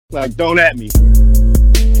Like, don't at me.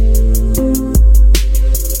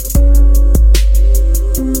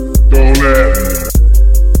 Don't at me.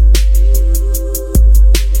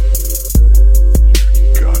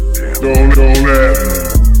 Goddamn. Don't at me.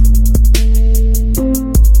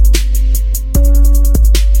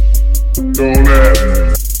 Don't at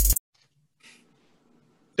me.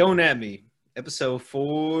 Don't at me. Episode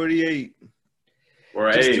 48.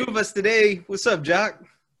 Right. Just two of us today. What's up, Jock?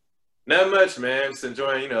 Not much, man. Just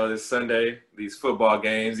enjoying, this Sunday, these football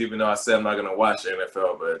games, even though I said I'm not going to watch the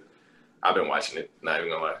NFL, but I've been watching it. Not even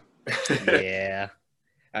going to lie. Yeah,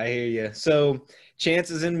 I hear you. So Chance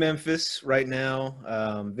is in Memphis right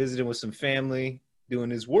now, visiting with some family, doing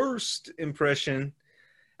his worst impression.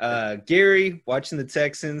 Gary watching the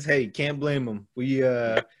Texans. Hey, can't blame him.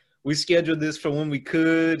 We scheduled this for when we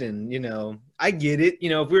could, and I get it.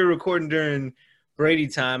 If we were recording during Brady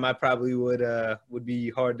time, I probably would be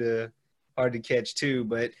hard to catch too.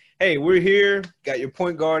 But hey, we're here. Got your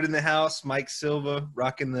point guard in the house, Mike Silva,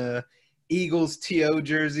 rocking the Eagles TO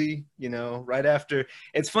jersey. Right after.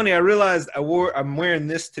 It's funny. I realized I'm wearing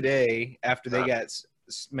this today after they got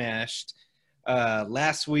smashed.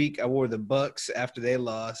 Last week I wore the Bucks after they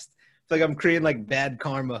lost. It's like I'm creating like bad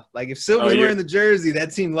karma. Like if Silva's wearing the jersey,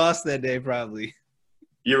 that team lost that day probably.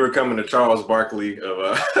 You were coming to Charles Barkley of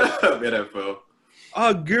NFL.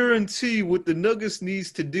 I guarantee what the Nuggets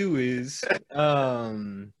needs to do is Yeah.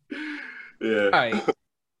 All right.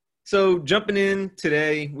 So jumping in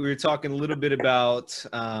today, we were talking a little bit about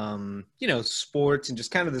sports and just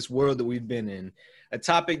kind of this world that we've been in. A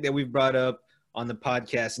topic that we've brought up on the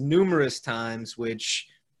podcast numerous times, which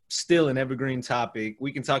still an evergreen topic.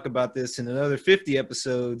 We can talk about this in another 50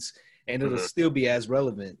 episodes and it'll still be as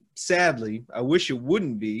relevant. Sadly, I wish it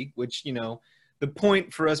wouldn't be, which, the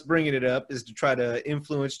point for us bringing it up is to try to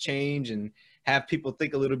influence change and have people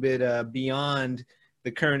think a little bit beyond the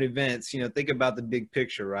current events, think about the big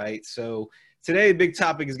picture, right? So today, the big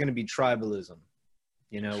topic is going to be tribalism.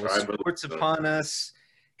 With sports upon us,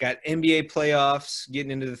 got NBA playoffs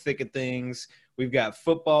getting into the thick of things. We've got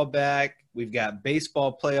football back. We've got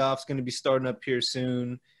baseball playoffs going to be starting up here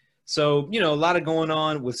soon. So, a lot of going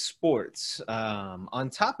on with sports. On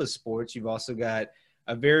top of sports, you've also got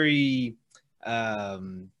a very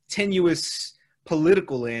tenuous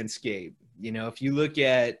political landscape. If you look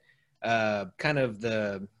at kind of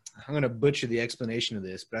I'm going to butcher the explanation of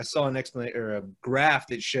this, but I saw a graph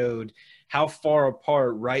that showed how far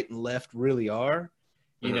apart right and left really are,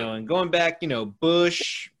 and going back,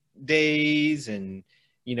 Bush days and,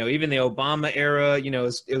 even the Obama era,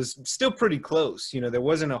 it was still pretty close. There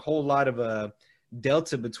wasn't a whole lot of a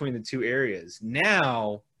delta between the two areas.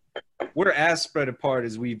 Now we're as spread apart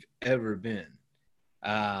as we've ever been.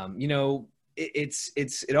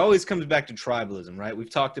 It always comes back to tribalism, right? We've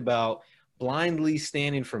talked about blindly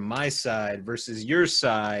standing for my side versus your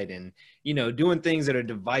side and, doing things that are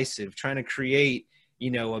divisive, trying to create,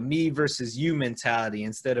 a me versus you mentality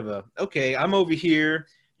instead of okay, I'm over here,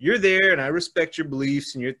 you're there, and I respect your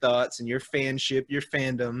beliefs and your thoughts and your fanship, your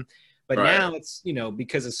fandom. But now it's,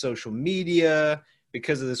 because of social media,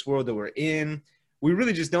 because of this world that we're in, we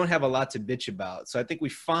really just don't have a lot to bitch about. So I think we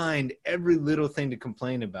find every little thing to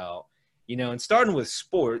complain about, and starting with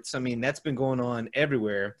sports, that's been going on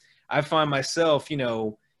everywhere. I find myself,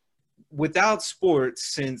 without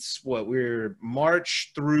sports since we're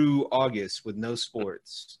March through August with no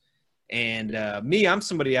sports. And I'm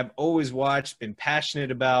somebody I've always watched, been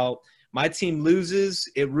passionate about. My team loses,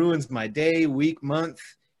 it ruins my day, week, month.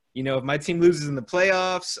 If my team loses in the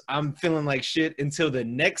playoffs, I'm feeling like shit until the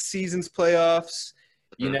next season's playoffs,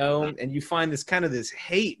 and you find this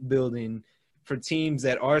hate building for teams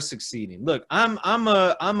that are succeeding. Look, I'm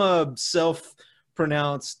a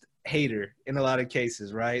self-pronounced hater in a lot of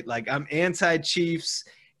cases, right? Like I'm anti-Chiefs,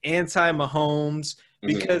 anti-Mahomes,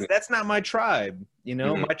 because that's not my tribe.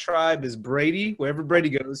 My tribe is Brady. Wherever Brady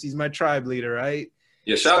goes, he's my tribe leader, right?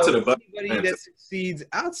 Yeah, shout out to the Bucks. Anybody that succeeds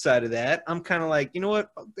outside of that, I'm kind of like, you know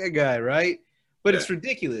what? Fuck that guy, right? But it's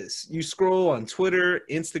ridiculous. You scroll on Twitter,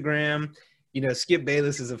 Instagram, Skip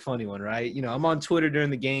Bayless is a funny one, right? I'm on Twitter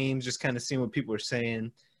during the games, just kind of seeing what people are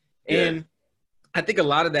saying. And I think a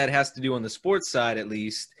lot of that has to do on the sports side, at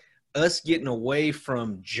least, us getting away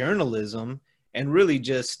from journalism and really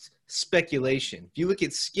just speculation. If you look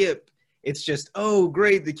at Skip, it's just, oh,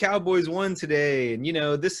 great, the Cowboys won today, and,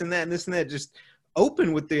 this and that and this and that. Just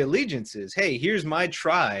open with the allegiances. Hey, here's my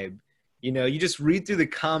tribe. You just read through the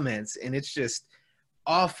comments, and it's just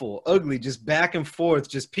awful, ugly, just back and forth,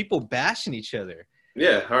 just people bashing each other.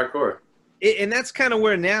 Yeah, hardcore. And that's kind of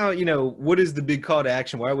where now, what is the big call to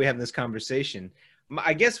action? Why are we having this conversation?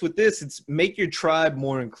 I guess with this, it's make your tribe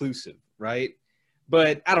more inclusive, right?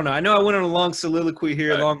 But I don't know. I know I went on a long soliloquy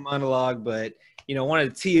here, Right. long monologue, but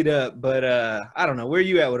wanted to tee it up. But I don't know. Where are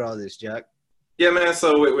you at with all this, Jack? Yeah, man.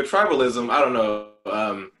 So with tribalism, I don't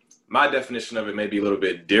know. My definition of it may be a little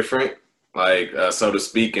bit different, like so to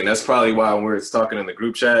speak, and that's probably why when we were talking in the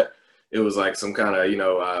group chat, it was like some kind of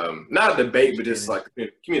not debate, but just like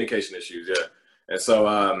communication issues. Yeah, and so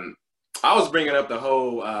I was bringing up the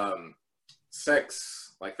whole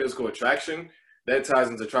sex, like physical attraction, that ties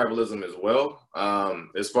into tribalism as well.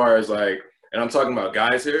 As far as like, and I'm talking about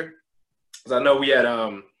guys here, because I know we had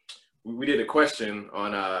we did a question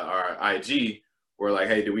on our IG where like,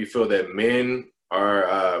 hey, do we feel that men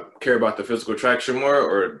are care about the physical attraction more,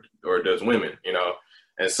 or does women,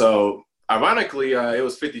 And so ironically, it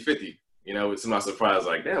was 50-50, to my surprise,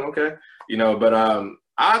 like, damn, okay, but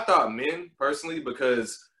I thought men personally,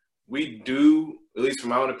 because we do, at least from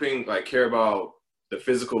my own opinion, like care about the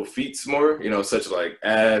physical feats more, such as like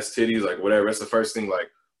ass, titties, like whatever. That's the first thing like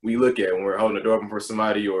we look at when we're holding the door open for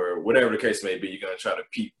somebody or whatever the case may be. You're gonna try to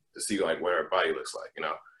peep to see like what our body looks like,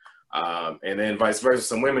 and then vice versa.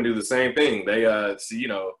 Some women do the same thing. They see,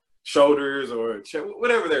 shoulders or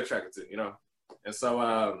whatever they're attracted to, And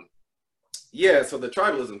so yeah, so the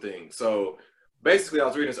tribalism thing. So basically, I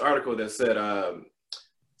was reading this article that said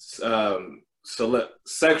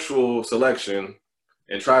sexual selection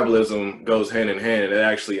and tribalism goes hand in hand, and it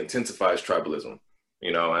actually intensifies tribalism,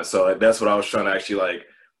 And so that's what I was trying to actually like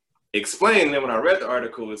explain. And then when I read the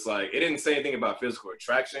article, it's like it didn't say anything about physical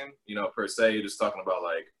attraction, per se, just talking about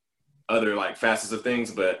like other like facets of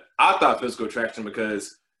things. But I thought physical attraction,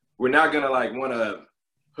 because we're not gonna like want to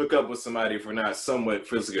hook up with somebody if we're not somewhat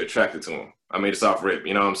physically attracted to them. I mean, it's off rip,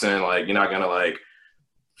 you know what I'm saying? Like you're not gonna like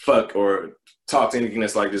fuck or talk to anything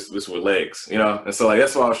that's like this with legs, And so like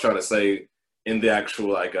that's what I was trying to say in the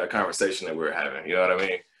actual like conversation that we were having, you know what I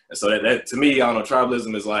mean? And so that to me, I don't know,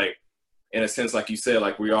 tribalism is like, in a sense, like you said,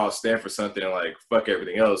 like we all stand for something and like fuck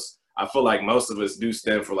everything else. I feel like most of us do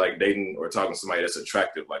stand for like dating or talking to somebody that's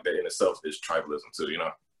attractive. Like that in itself is tribalism too,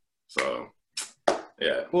 So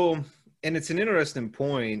yeah. Well, and it's an interesting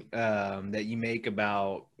point that you make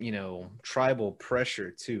about, tribal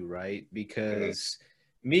pressure too, right? Because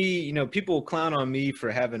me, people clown on me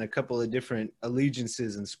for having a couple of different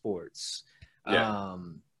allegiances in sports. Yeah.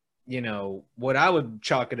 What I would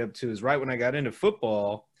chalk it up to is right when I got into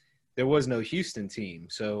football, there was no Houston team.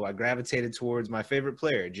 So I gravitated towards my favorite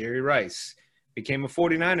player, Jerry Rice, became a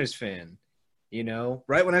 49ers fan,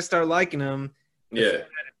 right when I started liking him. Yeah.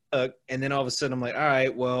 And then all of a sudden I'm like, all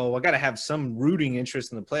right, well, I got to have some rooting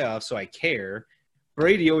interest in the playoffs so I care.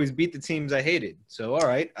 Brady always beat the teams I hated. So, all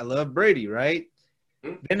right, I love Brady, right?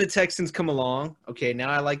 Then the Texans come along. Okay, now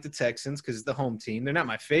I like the Texans because it's the home team. They're not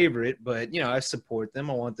my favorite, but, I support them.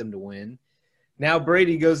 I want them to win. Now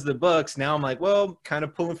Brady goes to the Bucks. Now I'm like, well, kind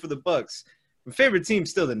of pulling for the Bucks. My favorite team's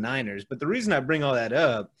still the Niners. But the reason I bring all that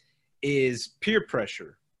up is peer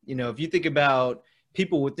pressure. If you think about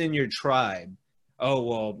people within your tribe, oh,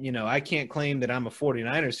 well, I can't claim that I'm a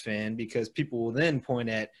 49ers fan because people will then point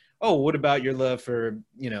at, oh, what about your love for,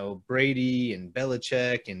 Brady and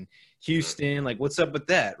Belichick and Houston? Like, what's up with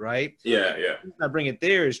that, right? Yeah. The reason I bring it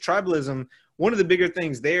there is tribalism. One of the bigger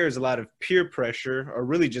things there is a lot of peer pressure, or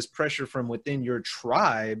really just pressure from within your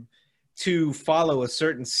tribe to follow a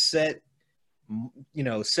certain set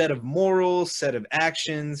of morals, set of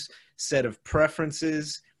actions, set of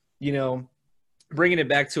preferences. Bringing it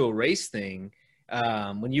back to a race thing,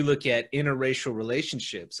 when you look at interracial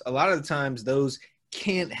relationships, a lot of the times those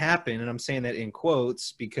can't happen, and I'm saying that in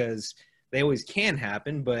quotes because they always can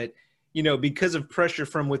happen, but because of pressure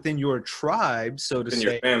from within your tribe, so to say,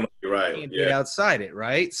 your family, right? Can't get outside it,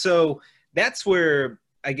 right? So that's where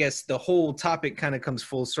I guess the whole topic kind of comes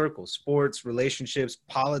full circle: sports, relationships,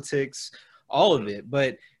 politics, all of it.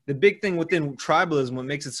 But the big thing within tribalism, what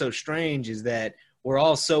makes it so strange, is that we're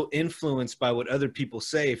all so influenced by what other people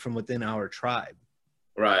say from within our tribe.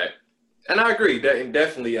 Right, and I agree that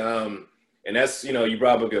definitely. And that's you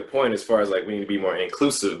brought up a good point as far as like we need to be more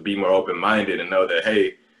inclusive, be more open-minded, and know that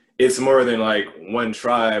hey, it's more than like one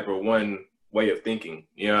tribe or one way of thinking.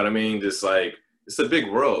 You know what I mean? Just like it's a big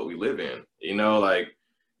world we live in. Like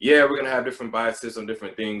yeah, we're gonna have different biases on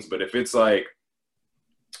different things, but if it's like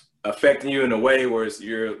affecting you in a way where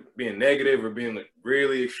you're being negative or being like,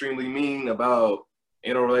 really extremely mean about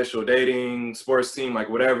interrelational dating, sports team, like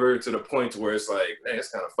whatever, to the point where it's like, hey, it's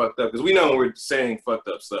kind of fucked up. Because we know when we're saying fucked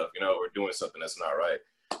up stuff, we're doing something that's not right.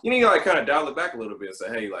 You need to like kind of dial it back a little bit and say,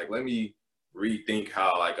 hey, like let me rethink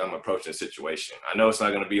how like I'm approaching the situation. I know it's not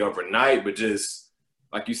going to be overnight, but just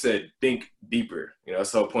like you said, think deeper.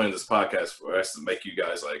 That's the whole point of this podcast, for us to make you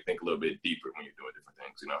guys like think a little bit deeper when you're doing different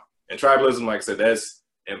things. And tribalism, like I said, that's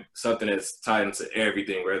and something that's tied into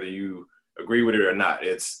everything, whether you agree with it or not.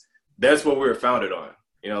 That's what we were founded on,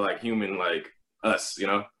 like human, like us,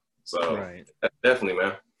 So Right. definitely,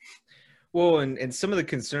 man. Well, and some of the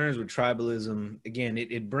concerns with tribalism, again,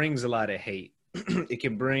 it brings a lot of hate. It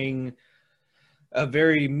can bring a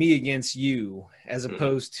very me against you, as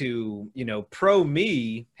opposed to, pro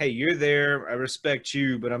me. Hey, you're there, I respect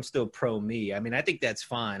you, but I'm still pro me. I mean, I think that's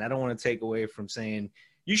fine. I don't want to take away from saying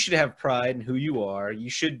you should have pride in who you are. You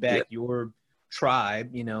should back your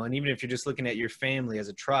tribe, and even if you're just looking at your family as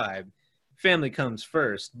a tribe, family comes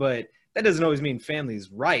first. But that doesn't always mean family's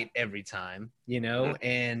right every time,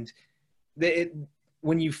 and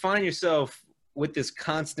when you find yourself with this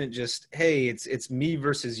constant just, hey, it's me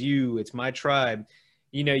versus you, it's my tribe,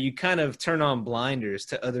 you kind of turn on blinders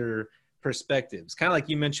to other perspectives, kind of like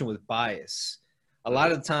you mentioned with bias. A lot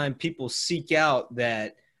of the time people seek out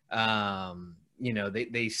that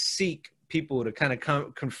they seek people to kind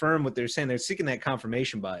of confirm what they're saying. They're seeking that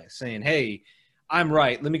confirmation bias, saying, hey, I'm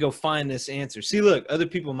right, let me go find this answer. See, look, other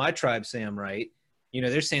people in my tribe say I'm right,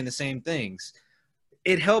 they're saying the same things.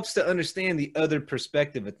 It helps to understand the other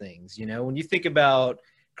perspective of things. When you think about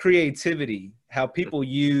creativity, how people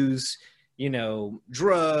use,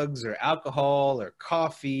 drugs or alcohol or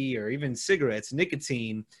coffee or even cigarettes,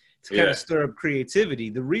 nicotine, to kind of stir up creativity.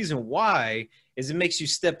 The reason why is it makes you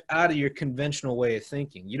step out of your conventional way of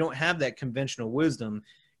thinking. You don't have that conventional wisdom.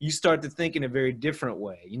 You start to think in a very different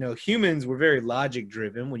way. Humans were very logic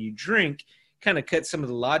driven. When you drink, kind of cut some of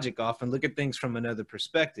the logic off and look at things from another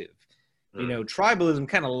perspective. Tribalism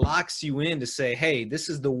kind of locks you in to say, hey, this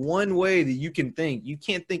is the one way that you can think. You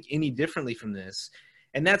can't think any differently from this.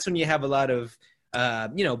 And that's when you have a lot of,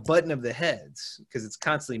 button of the heads, because it's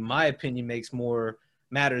constantly my opinion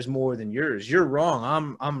matters more than yours. You're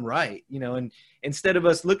wrong. I'm right. And instead of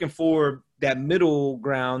us looking for that middle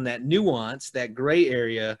ground, that nuance, that gray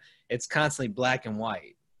area, it's constantly black and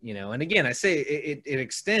white, And again, I say it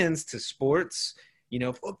extends to sports.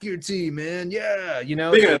 Fuck your team, man. Yeah. Speaking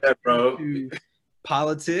of that, bro.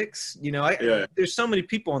 Politics. There's so many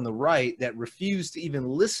people on the right that refuse to even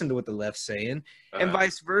listen to what the left's saying, and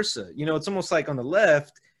vice versa. It's almost like on the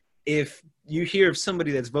left, if you hear of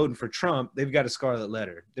somebody that's voting for Trump, they've got a scarlet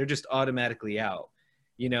letter. They're just automatically out.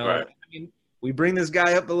 Right. I mean, we bring this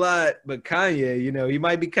guy up a lot, but Kanye, he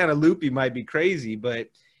might be kind of loopy, might be crazy, but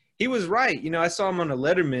he was right. I saw him on a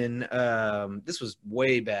Letterman. This was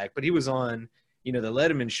way back, but he was on the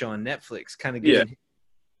Letterman show on Netflix, kind of giving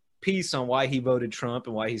piece on why he voted Trump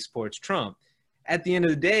and why he supports Trump. At the end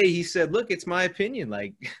of the day, he said, look, it's my opinion.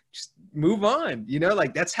 Like, just move on.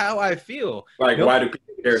 Like, that's how I feel. Like, why do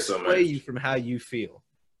people care so much? Sway you from how you feel.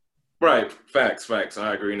 Right. Facts.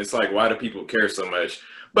 I agree. And it's like, why do people care so much?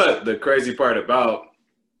 But the crazy part about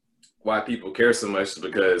why people care so much is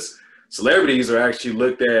because celebrities are actually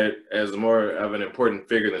looked at as more of an important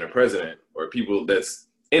figure than a president or people that's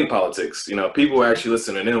in politics. People actually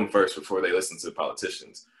listen to them first before they listen to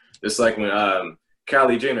politicians. Just like when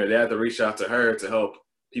Kylie Jenner, they had to reach out to her to help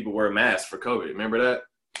people wear masks for COVID. Remember that?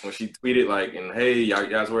 When she tweeted like, and hey, y'all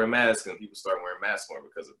guys wear masks, and people start wearing masks more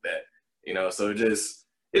because of that. So it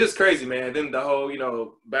is crazy, man. Then the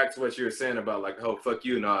whole, back to what you were saying about like the whole fuck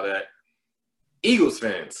you and all that. Eagles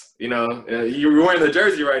fans, you're wearing the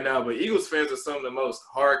jersey right now, but Eagles fans are some of the most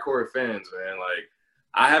hardcore fans, man. Like,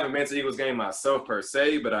 I haven't been to Eagles game myself per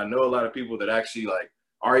se, but I know a lot of people that actually like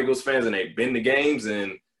are Eagles fans and they've been to games,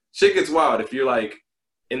 and shit gets wild. If you're like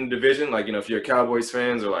in the division, like, if you're Cowboys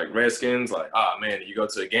fans or like Redskins, like, man, you go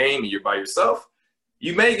to a game and you're by yourself,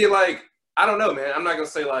 you may get like, I don't know, man. I'm not going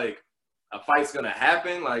to say like a fight's going to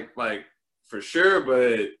happen, like for sure,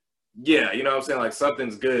 but yeah, you know what I'm saying? Like something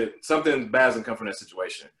bad's gonna come from that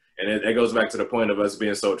situation. And it goes back to the point of us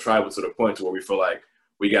being so tribal to the point to where we feel like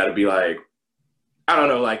we got to be like, I don't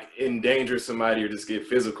know, like endanger somebody or just get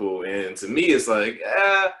physical. And to me, it's like,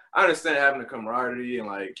 I understand having the camaraderie and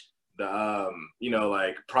like the,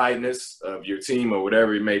 like prideness of your team or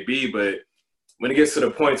whatever it may be. But when it gets to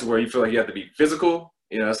the point to where you feel like you have to be physical,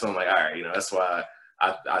 that's when I'm like, all right, that's why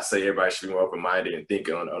I say everybody should be more open-minded and think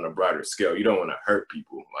on a broader scale. You don't want to hurt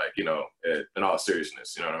people, like, in all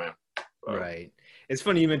seriousness, you know what I mean? Right. It's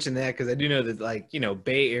funny you mentioned that because I do know that, like,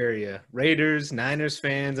 Bay Area Raiders, Niners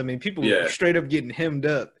fans, I mean, people straight up getting hemmed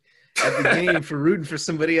up at the game for rooting for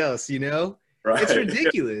somebody else, Right. It's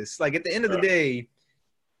ridiculous. Like, at the end of the day,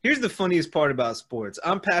 here's the funniest part about sports.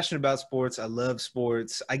 I'm passionate about sports. I love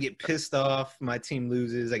sports. I get pissed off when my team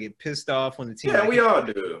loses. I get pissed off when the team – Yeah, we all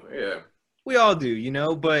do. Yeah. We all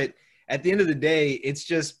do, but at the end of the day, it's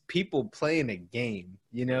just people playing a game.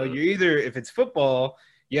 You're either, if it's football,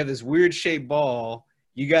 you have this weird shaped ball,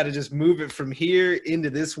 you got to just move it from here into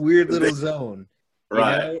this weird little zone.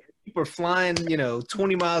 Right. People are flying,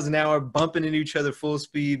 20 miles an hour, bumping into each other full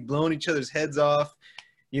speed, blowing each other's heads off.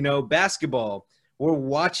 Basketball, we're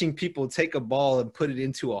watching people take a ball and put it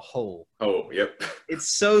into a hole. Oh, yep.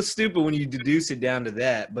 It's so stupid when you deduce it down to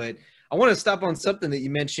that. But I want to stop on something that you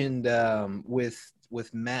mentioned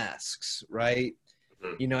with masks, right?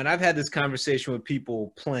 Mhm. And I've had this conversation with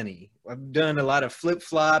people plenty. I've done a lot of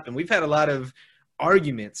flip-flop, and we've had a lot of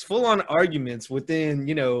arguments, full-on arguments within,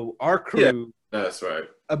 our crew That's right.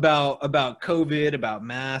 about COVID, about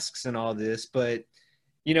masks and all this. But,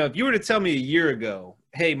 if you were to tell me a year ago,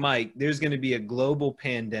 hey, Mike, there's going to be a global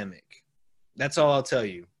pandemic, that's all I'll tell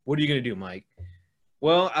you. What are you going to do, Mike?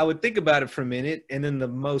 Well, I would think about it for a minute, and then the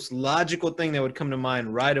most logical thing that would come to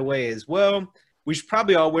mind right away is, well, we should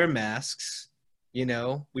probably all wear masks.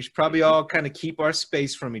 We should probably all kind of keep our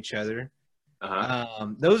space from each other.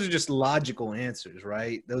 Those are just logical answers,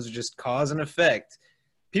 right? Those are just cause and effect.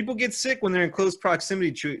 People get sick when they're in close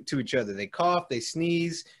proximity to each other. They cough, they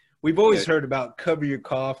sneeze. We've always heard about cover your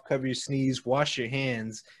cough, cover your sneeze, wash your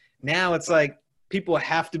hands. Now it's like people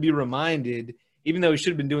have to be reminded, even though we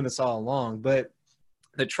should have been doing this all along. But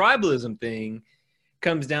the tribalism thing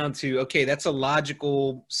comes down to, okay, that's a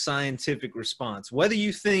logical scientific response. Whether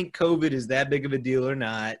you think COVID is that big of a deal or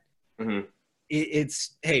not,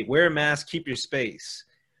 it's, hey, wear a mask, keep your space.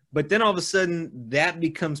 But then all of a sudden that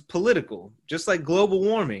becomes political, just like global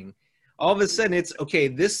warming. All of a sudden it's, okay,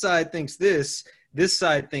 this side thinks this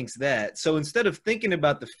side thinks that. So instead of thinking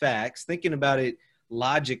about the facts, thinking about it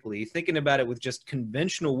logically, thinking about it with just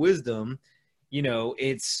conventional wisdom,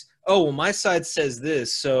 it's, oh, well, my side says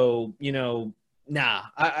this, so, nah,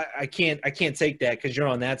 I can't take that because you're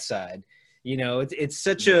on that side. It's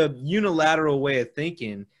such a unilateral way of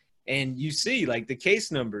thinking. And you see, like, the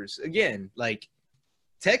case numbers, again, like,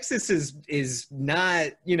 Texas is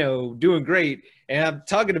not, doing great. And I'm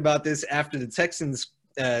talking about this after the Texans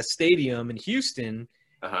stadium in Houston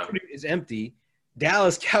is empty.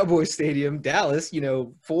 Dallas Cowboys Stadium, Dallas,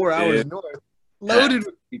 4 hours north, loaded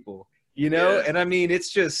with people, and I mean,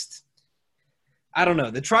 it's just, I don't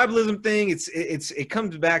know, the tribalism thing. It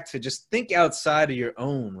comes back to just think outside of your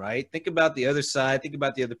own, right? Think about the other side, think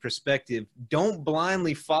about the other perspective. Don't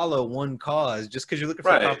blindly follow one cause just because you're looking for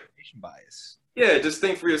confirmation bias. Yeah, just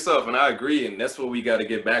think for yourself, and I agree, and that's what we got to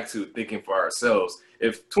get back to, thinking for ourselves.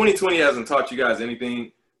 If 2020 hasn't taught you guys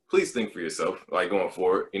anything, please think for yourself, like, going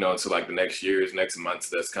forward, until like the next months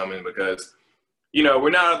that's coming, because, we're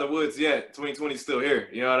not out of the woods yet. 2020 is still here.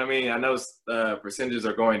 You know what I mean? I know percentages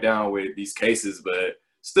are going down with these cases, but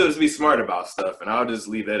still just be smart about stuff, and I'll just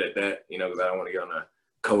leave that at that, because I don't want to get on the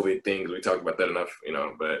COVID thing, because we talked about that enough,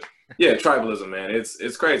 but yeah, tribalism, man,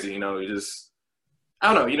 it's crazy,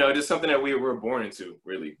 I don't know, just something that we're born into,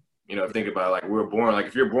 really. Think about it, like, we're born, like,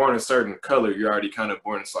 if you're born a certain color, you're already kind of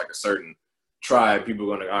born into like a certain tribe. People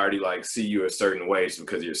are going to already like see you a certain way just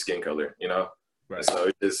because of your skin color, Right.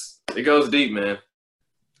 So it goes deep, man.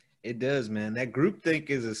 It does, man. That groupthink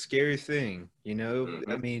is a scary thing,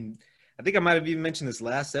 I mean, I think I might have even mentioned this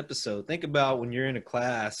last episode. Think about when you're in a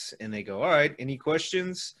class and they go, all right, any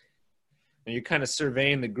questions? And you're kind of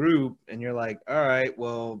surveying the group and you're like, all right,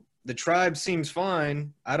 well, the tribe seems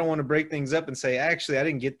fine. I don't want to break things up and say, actually, I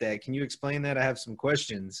didn't get that. Can you explain that? I have some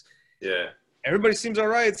questions. Yeah. Everybody seems all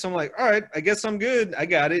right. So I'm like, all right, I guess I'm good. I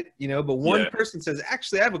got it. But one person says,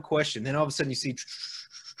 actually, I have a question. Then all of a sudden you see.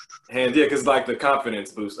 And because like the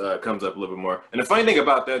confidence boost comes up a little bit more. And the funny thing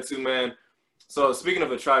about that too, man. So speaking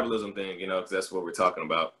of the tribalism thing, because that's what we're talking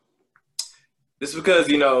about. This is because,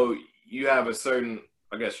 you have a certain,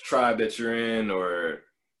 I guess, tribe that you're in, or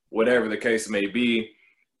whatever the case may be.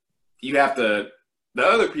 You have to, the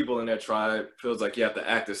other people in that tribe feels like you have to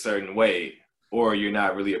act a certain way, or you're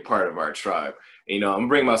not really a part of our tribe. I'm gonna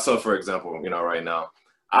bring myself, for example, right now.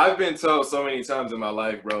 I've been told so many times in my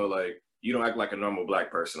life, bro, like, you don't act like a normal black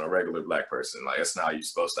person or regular black person. Like, that's not how you're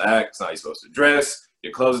supposed to act. It's not how you're supposed to dress.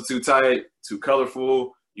 Your clothes are too tight, too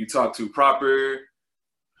colorful. You talk too proper.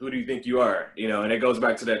 Who do you think you are? And it goes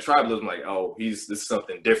back to that tribalism, like, oh, this is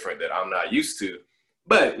something different that I'm not used to.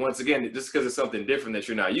 But once again, just because it's something different that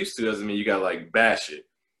you're not used to doesn't mean you gotta like bash it.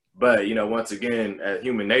 But once again, at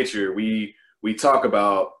human nature, we talk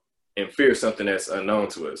about and fear something that's unknown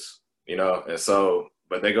to us, and so,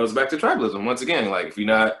 but that goes back to tribalism. Once again, like, if you're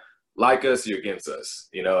not like us, you're against us,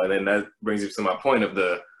 and then that brings you to my point of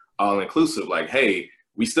the all-inclusive, like, hey,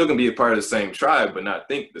 we still can be a part of the same tribe, but not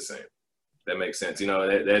think the same. That makes sense.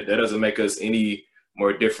 That doesn't make us any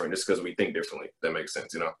more different just because we think differently. That makes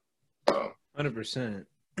sense, 100%.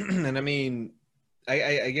 And I mean,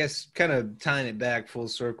 I guess kind of tying it back full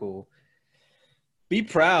circle, be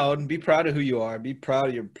proud of who you are, be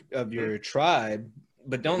proud of your tribe,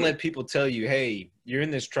 but don't let people tell you, hey, you're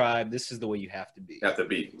in this tribe. This is the way you have to be. Have to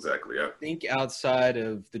be, exactly, yeah. Think outside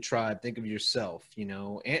of the tribe. Think of yourself, you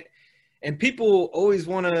know. And people always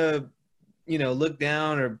want to, you know, look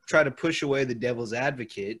down or try to push away the devil's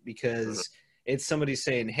advocate because it's somebody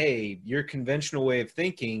saying, hey, your conventional way of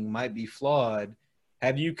thinking might be flawed.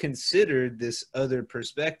 Have you considered this other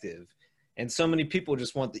perspective? And so many people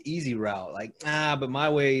just want the easy route, like, but my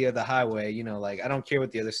way or the highway, you know, like, I don't care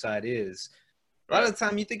what the other side is. A lot of the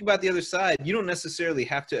time you think about the other side, you don't necessarily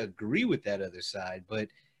have to agree with that other side, but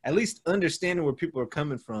at least understanding where people are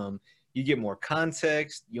coming from, you get more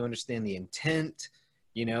context, you understand the intent,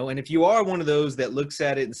 you know. And if you are one of those that looks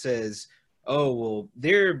at it and says, oh, well,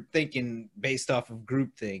 they're thinking based off of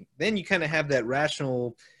groupthink, then you kind of have that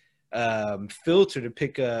rational filter to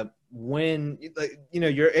pick up when, you know,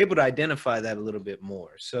 you're able to identify that a little bit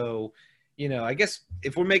more. So, you know, I guess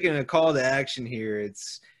if we're making a call to action here,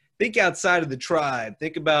 it's think outside of the tribe,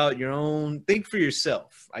 think about your own, think for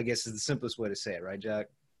yourself, I guess is the simplest way to say it, right, Jack?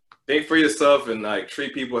 Think for yourself and like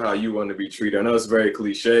treat people how you want to be treated. I know it's very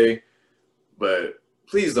cliche, but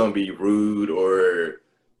please don't be rude or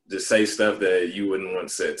just say stuff that you wouldn't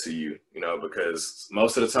want said to you, you know, because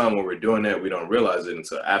most of the time when we're doing that, we don't realize it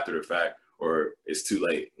until after the fact or it's too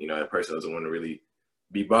late. You know, that person doesn't want to really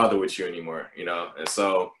be bothered with you anymore, you know. And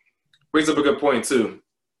so brings up a good point too.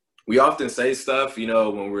 We often say stuff, you know,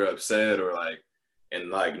 when we're upset or like, and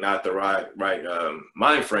like not the right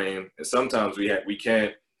mind frame. And sometimes we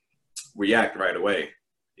can't react right away.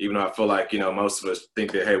 Even though I feel like, you know, most of us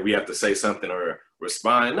think that, hey, we have to say something or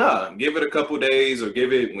respond. Nah, give it a couple days or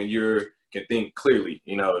give it when you can think clearly,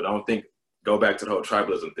 you know, don't think, go back to the whole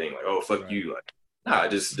tribalism thing. Like, oh, fuck you. Like, nah,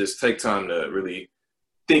 just take time to really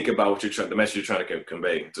think about what the message you're trying to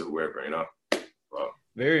convey to whoever, you know.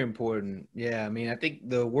 Very important. Yeah, I mean, I think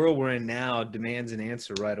the world we're in now demands an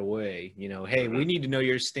answer right away. You know, hey, we need to know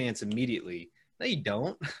your stance immediately. No, you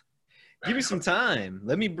don't. Give me some time.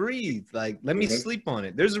 Let me breathe. Like, let me sleep on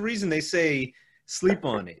it. There's a reason they say sleep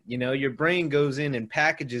on it. You know, your brain goes in and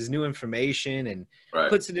packages new information and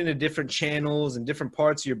puts it into different channels and different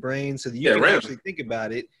parts of your brain so that you can actually think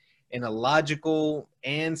about it in a logical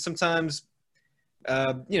and sometimes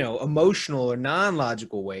you know, emotional or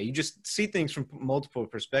non-logical way. You just see things from multiple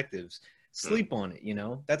perspectives. Sleep on it, you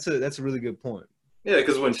know. That's a really good point. Yeah,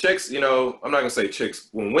 because when chicks, you know, I'm not gonna say chicks,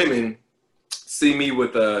 when women see me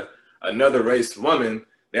with another race woman,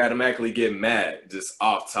 they automatically get mad just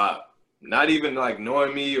off top. Not even like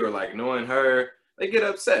knowing me or like knowing her, they get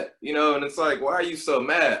upset, you know. And it's like, why are you so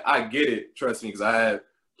mad? I get it, trust me, because I had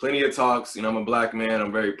plenty of talks. You know, I'm a black man.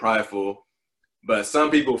 I'm very prideful. But some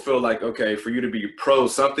people feel like, okay, for you to be pro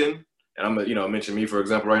something, and I'm gonna, you know, mention me, for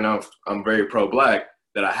example, right now, I'm very pro-black,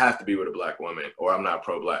 that I have to be with a black woman or I'm not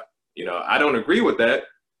pro-black. You know, I don't agree with that.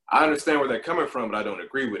 I understand where they're coming from, but I don't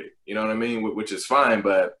agree with it. You know what I mean? Which is fine,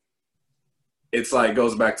 but it's like,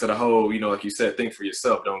 goes back to the whole, you know, like you said, think for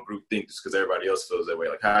yourself. Don't group think just because everybody else feels that way.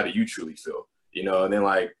 Like, how do you truly feel? You know, and then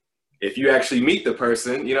like, if you actually meet the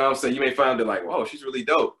person, you know what I'm saying, you may find that like, whoa, she's really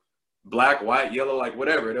dope. Black, white, yellow, like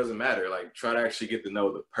whatever, it doesn't matter. Like, try to actually get to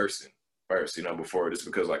know the person first, you know, before just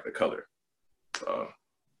because like the color. So.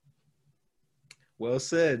 Well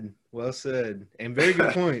said, and very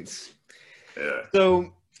good points. Yeah.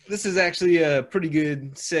 So this is actually a pretty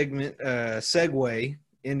good segue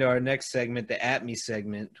into our next segment, the At Me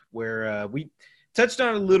segment, where we touched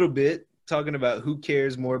on a little bit, talking about who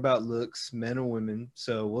cares more about looks, men or women.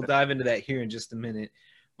 So we'll dive into that here in just a minute.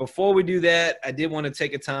 Before we do that, I did want to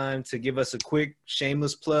take a time to give us a quick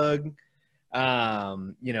shameless plug.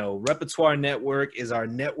 You know, Repertoire Network is our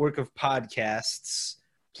network of podcasts,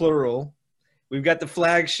 plural. We've got the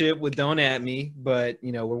flagship with Don't At Me, but,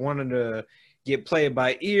 you know, we're wanting to get Play It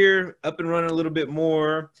By Ear up and running a little bit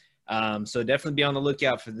more. So definitely be on the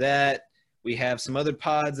lookout for that. We have some other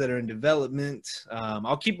pods that are in development.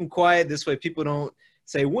 I'll keep them quiet. This way people don't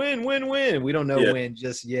say when. We don't know when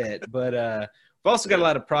just yet. But we've also got a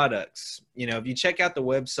lot of products. You know, if you check out the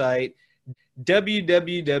website,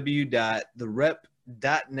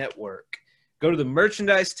 www.therep.network, go to the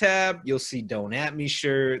merchandise tab. You'll see Don't At Me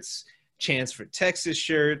shirts, Chance for Texas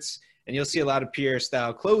shirts, and you'll see a lot of Pierre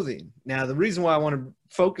style clothing. Now, the reason why I want to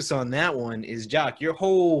focus on that one is, Jock, your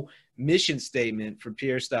whole mission statement for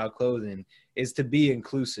Pierre style clothing is to be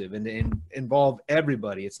inclusive and to involve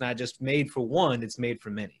everybody. It's not just made for one, it's made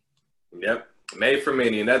for many. Yep, made for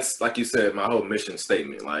many. And that's, like you said, my whole mission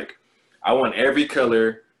statement. Like, I want every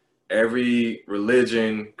color, every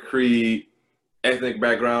religion, creed, ethnic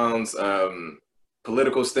backgrounds,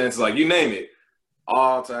 political stances, like you name it,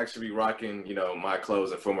 all to actually be rocking, you know, my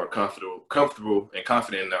clothes and feel more comfortable and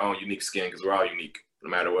confident in their own unique skin, because we're all unique. No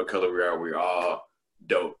matter what color we are, we're all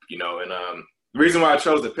dope, you know. And The reason why I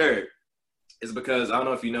chose the parrot is because I don't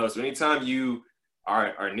know if you noticed, anytime you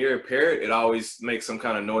are near a parrot, it always makes some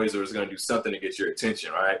kind of noise or it's going to do something to get your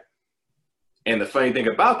attention, right? And the funny thing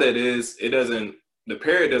about that is the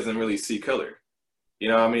parrot doesn't really see color. You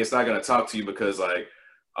know what I mean? It's not going to talk to you because like,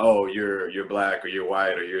 oh, you're black or you're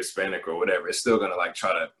white or you're Hispanic or whatever. It's still going to like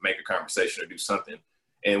try to make a conversation or do something.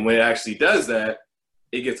 And when it actually does that,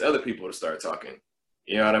 it gets other people to start talking.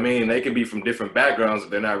 You know what I mean? They can be from different backgrounds,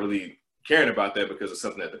 but they're not really caring about that because of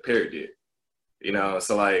something that the parrot did. You know,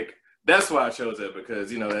 so like that's why I chose that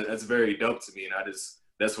because, you know, that's very dope to me. And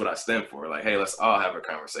that's what I stand for. Like, hey, let's all have a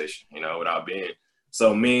conversation, you know, without being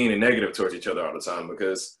so mean and negative towards each other all the time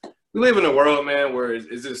because we live in a world, man, where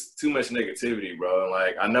it's just too much negativity, bro. And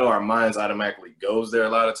like, I know our minds automatically goes there a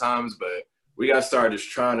lot of times, but we got to start just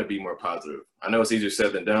trying to be more positive. I know it's easier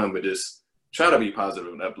said than done, but just try to be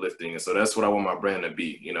positive and uplifting. And so that's what I want my brand to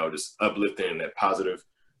be, you know, just uplifting that positive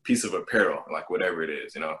piece of apparel, like whatever it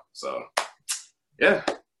is, you know? So, yeah.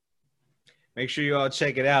 Make sure you all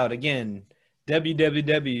check it out. Again,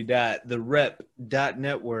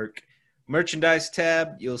 www.therep.network. Merchandise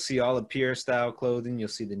tab, you'll see all the Pierre style clothing. You'll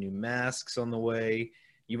see the new masks on the way.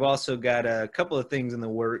 You've also got a couple of things in the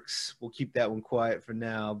works. We'll keep that one quiet for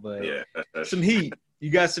now, but yeah, some heat.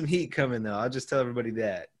 You got some heat coming though. I'll just tell everybody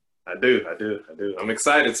that. I do. I'm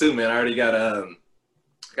excited too, man. I already got a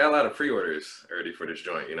lot of pre-orders already for this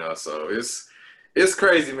joint, you know. So it's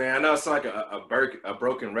crazy, man. I know it's like a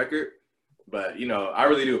broken record, but you know, I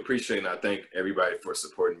really do appreciate and I thank everybody for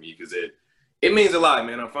supporting me because it means a lot,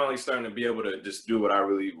 man. I'm finally starting to be able to just do what I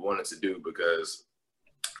really wanted to do because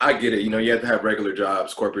I get it. You know, you have to have regular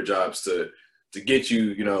jobs, corporate jobs to get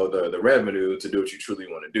you, you know, the revenue to do what you truly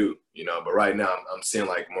want to do, you know. But right now I'm seeing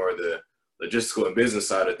like more of the logistical and business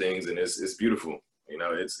side of things, and it's beautiful. You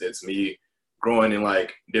know, it's me growing in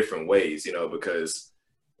like different ways, you know, because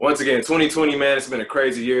once again, 2020, man, it's been a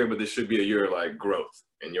crazy year, but this should be a year of like growth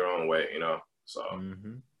in your own way, you know. So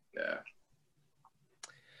yeah.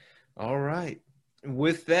 All right.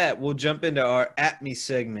 With that, we'll jump into our At Me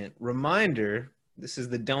segment. Reminder, this is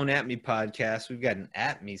the Don't At Me podcast. We've got an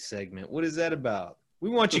At Me segment. What is that about? We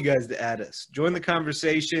want you guys to add us. Join the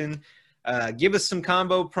conversation. Give us some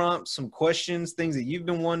combo prompts, some questions, things that you've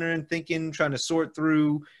been wondering, thinking, trying to sort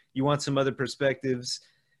through. You want some other perspectives.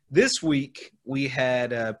 This week, we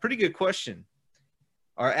had a pretty good question.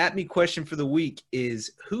 Our At Me question for the week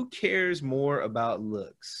is, who cares more about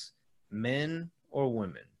looks, men or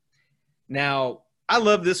women? Now, I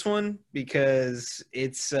love this one because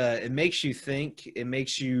it makes you think. It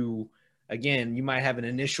makes you, again, you might have an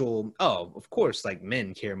initial, oh, of course, like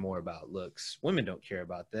men care more about looks. Women don't care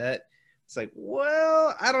about that. It's like,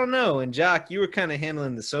 well, I don't know. And Jock, you were kind of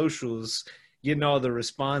handling the socials, getting all the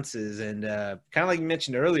responses. And kind of like you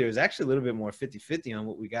mentioned earlier, it's actually a little bit more 50-50 on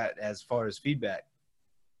what we got as far as feedback.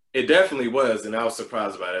 It definitely was. And I was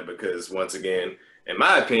surprised by that because once again, in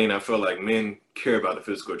my opinion, I feel like men care about the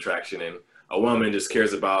physical attraction and a woman just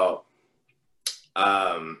cares about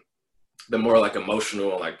the more like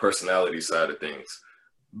emotional and like personality side of things.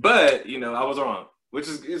 But, you know, I was wrong, which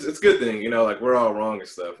is it's a good thing. You know, like we're all wrong and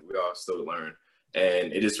stuff. We all still learn.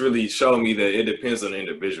 And it just really showed me that it depends on the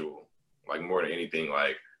individual, like more than anything.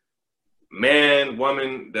 Like man,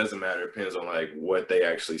 woman, doesn't matter. It depends on like what they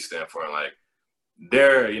actually stand for and like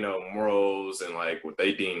their, you know, morals and like what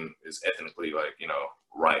they deem is ethnically like, you know,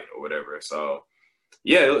 right or whatever. So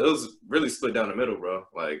yeah, it was really split down the middle, bro.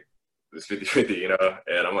 Like it's 50-50, you know.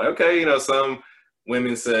 And I'm like, okay, you know, some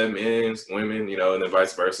women said men's women, you know, and then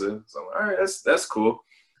vice versa. So I'm like, all right, that's cool.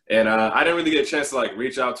 And I didn't really get a chance to like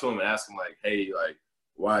reach out to him and ask him like, hey, like,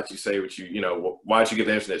 why'd you say what you know, why'd you give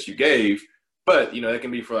the answer that you gave? But, you know, that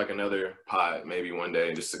can be for like another pod maybe one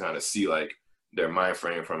day just to kind of see like their mind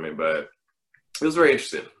frame from it. But it was very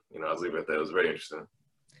interesting. You know, I was leaving it at that. It was very interesting.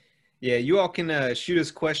 Yeah, you all can shoot us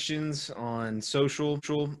questions on social.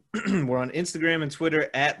 We're on Instagram and Twitter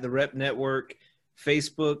at The Rep Network,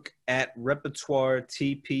 Facebook at Repertoire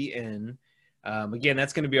TPN. Again,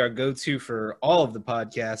 that's going to be our go-to for all of the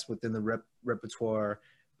podcasts within the Repertoire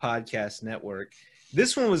Podcast Network.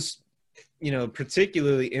 This one was, you know,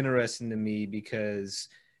 particularly interesting to me because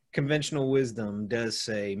conventional wisdom does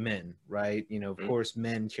say men, right? You know, of course,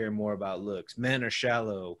 men care more about looks. Men are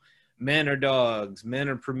shallow. Men are dogs. Men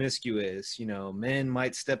are promiscuous. You know, men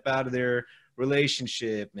might step out of their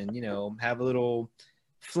relationship and, you know, have a little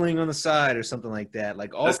fling on the side or something like that.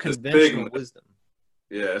 Like all that's conventional wisdom.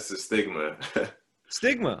 Yeah, it's a stigma.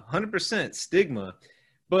 Stigma, 100% stigma.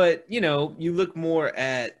 But, you know, you look more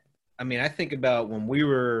at, I mean, I think about when we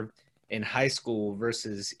were in high school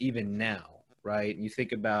versus even now, right? You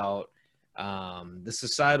think about the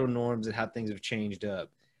societal norms and how things have changed up.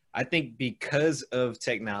 I think because of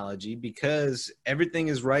technology, because everything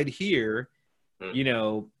is right here, you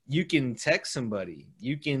know, you can text somebody,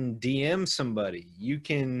 you can DM somebody, you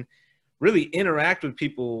can really interact with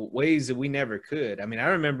people ways that we never could. I mean, I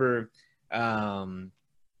remember,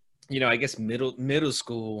 you know, I guess middle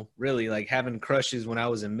school, really like having crushes when I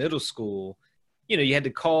was in middle school. You know, you had to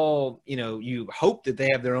call, you know, you hope that they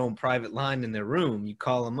have their own private line in their room. You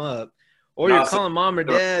call them up, or you're calling mom or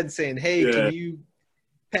dad saying, hey, can you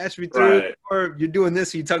pass me through? Right. Or you're doing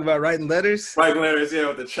this, so you talk about writing letters. Writing letters, yeah,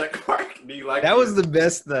 with the check mark. Be like that was the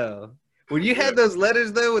best, though. When you had those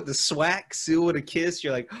letters, though, with the swack seal with a kiss,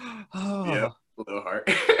 you're like, oh. Yeah, a little heart.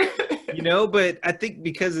 You know, but I think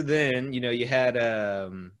because of then, you know, you had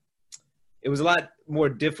it was a lot more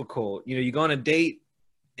difficult. You know, you go on a date,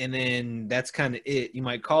 and then that's kind of it. You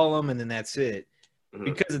might call them, and then that's it. Mm-hmm.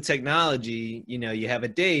 Because of technology, you know, you have a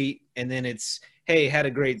date, and then it's, hey, had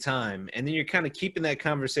a great time. And then you're kind of keeping that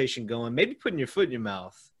conversation going, maybe putting your foot in your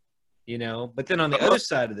mouth, you know. But then on the other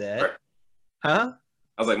side of that, huh?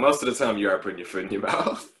 I was like, most of the time you are putting your foot in your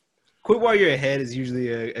mouth. Quit while you're ahead is usually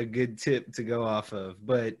a good tip to go off of.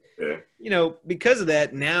 But, you know, because of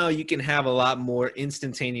that, now you can have a lot more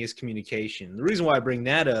instantaneous communication. The reason why I bring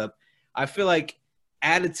that up, I feel like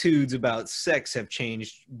attitudes about sex have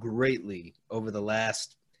changed greatly over the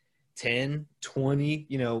last 10, 20,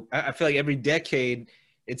 you know, I feel like every decade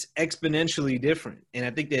it's exponentially different. And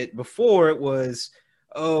I think that before it was,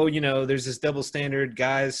 oh, you know, there's this double standard,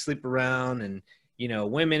 guys sleep around, and, you know,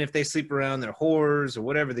 women, if they sleep around, they're whores or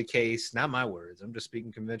whatever the case. Not my words. I'm just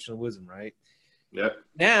speaking conventional wisdom, right? Yep.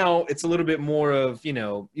 Now it's a little bit more of, you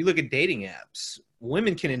know, you look at dating apps.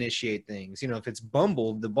 Women can initiate things. You know, if it's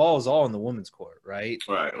Bumble, the ball is all in the woman's court, right?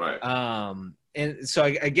 Right. And so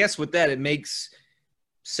I guess with that, it makes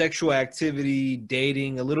sexual activity,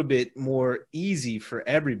 dating a little bit more easy for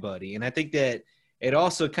everybody. And I think that it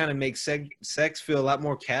also kind of makes sex feel a lot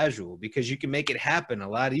more casual because you can make it happen a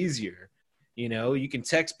lot easier. You know, you can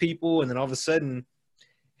text people, and then all of a sudden,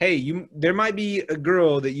 hey, there might be a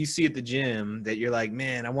girl that you see at the gym that you're like,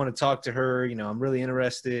 man, I want to talk to her. You know, I'm really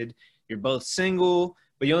interested. You're both single,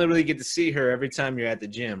 but you only really get to see her every time you're at the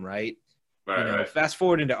gym, right? Right. Fast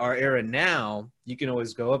forward into our era now, you can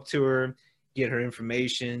always go up to her, get her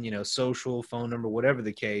information, you know, social, phone number, whatever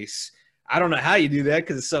the case. I don't know how you do that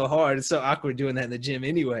because it's so hard. It's so awkward doing that in the gym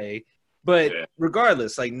anyway. But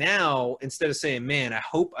regardless, like now, instead of saying, man, I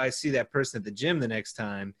hope I see that person at the gym the next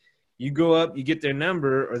time, you go up, you get their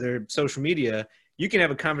number or their social media, you can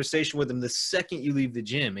have a conversation with them the second you leave the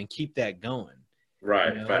gym and keep that going.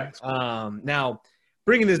 Right. You know? Facts. Now,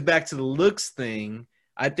 bringing this back to the looks thing,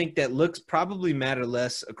 I think that looks probably matter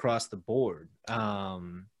less across the board. I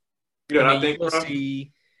think you'll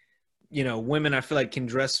see, you know, women I feel like can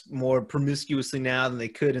dress more promiscuously now than they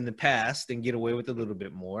could in the past and get away with a little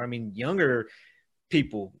bit more. I mean, younger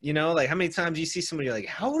people, you know, like how many times you see somebody like,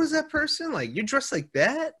 how old is that person? Like, you're dressed like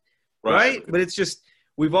that, right? But it's just,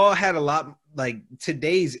 we've all had a lot, like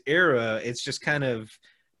today's era, it's just kind of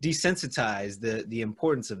desensitized the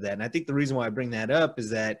importance of that. And I think the reason why I bring that up is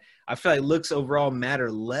that I feel like looks overall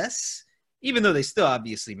matter less, even though they still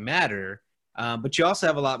obviously matter. But you also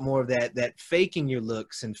have a lot more of that faking your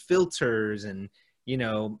looks and filters and, you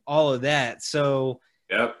know, all of that. So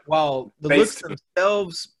while the looks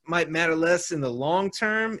themselves might matter less in the long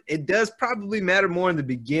term, it does probably matter more in the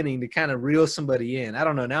beginning to kind of reel somebody in. I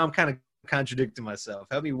don't know. Now I'm kind of contradicting myself.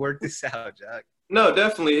 Help me work this out, Jack. No,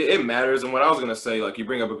 definitely it matters. And what I was going to say, like you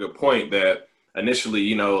bring up a good point that initially,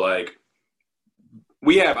 you know, like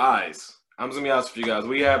we have eyes. I'm just going to be honest with you guys.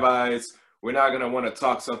 We have eyes. We're not going to want to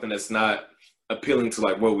talk something that's not appealing to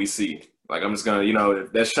like what we see. Like I'm just gonna, you know,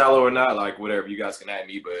 if that's shallow or not, like whatever, you guys can at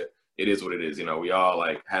me, but it is what it is. You know, we all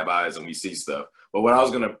like have eyes and we see stuff. But what I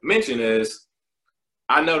was gonna mention is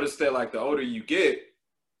I noticed that like the older you get,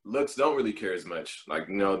 looks don't really care as much. Like,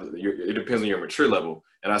 you know, it depends on your mature level.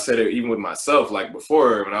 And I said it even with myself, like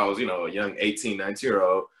before when I was, you know, a young 18,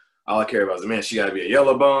 19-year-old, all I care about is, man, she gotta be a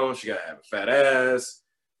yellow bone, she gotta have a fat ass,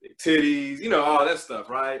 big titties, you know, all that stuff,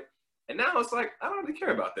 right? And now it's like, I don't really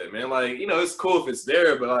care about that, man. Like, you know, it's cool if it's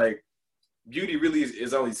there, but like beauty really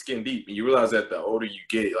is only skin deep. And you realize that the older you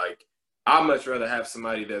get, like I'd much rather have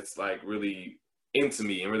somebody that's like really into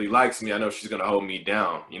me and really likes me. I know she's going to hold me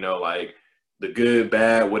down, you know, like the good,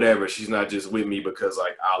 bad, whatever. She's not just with me because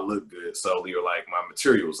like I look good solely or like my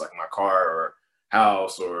materials, like my car or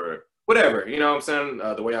house or whatever, you know what I'm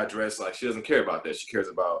saying? The way I dress, like she doesn't care about that. She cares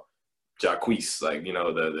about Jacquees, like, you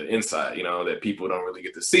know, the inside, you know, that people don't really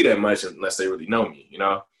get to see that much unless they really know me, you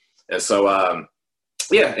know? And so,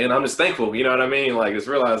 and I'm just thankful, you know what I mean? Like, just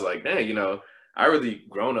realize, like, dang, you know, I really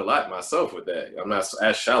grown a lot myself with that. I'm not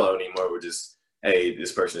as shallow anymore with just hey,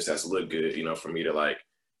 this person just has to look good, for me to like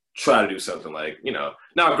try to do something like,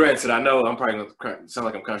 Now, granted, I know I'm probably gonna sound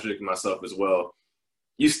like I'm contradicting myself as well.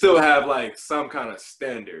 You still have like some kind of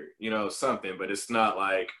standard, something, but it's not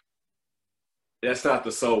like that's not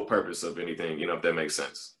the sole purpose of anything, if that makes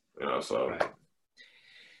sense, so. Right.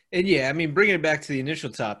 And yeah, I mean, bringing it back to the initial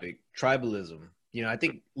topic, tribalism, I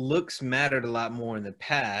think looks mattered a lot more in the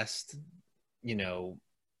past,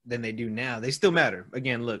 than they do now. They still matter.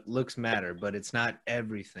 Again, looks matter, but it's not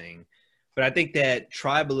everything. But I think that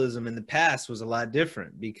tribalism in the past was a lot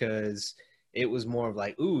different because it was more of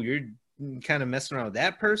like, ooh, you're kind of messing around with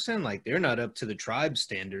that person. Like they're not up to the tribe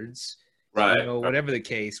standards, right? Whatever the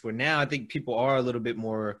case. Where now I think people are a little bit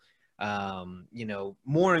more,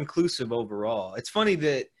 more inclusive overall. It's funny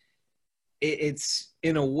that it's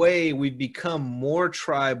in a way we've become more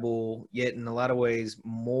tribal, yet in a lot of ways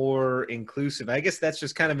more inclusive. I guess that's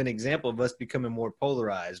just kind of an example of us becoming more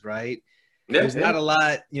polarized, right? Yeah, there's not a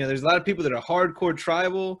lot, there's a lot of people that are hardcore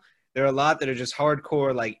tribal. There are a lot that are just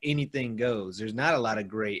hardcore, like anything goes. There's not a lot of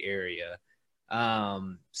gray area.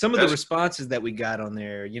 Some of the responses that we got on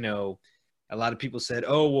there, a lot of people said,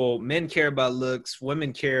 oh, well, men care about looks.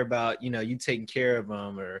 Women care about, you taking care of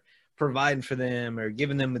them or providing for them or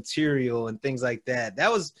giving them material and things like that.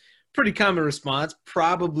 That was pretty common response,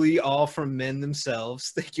 probably all from men themselves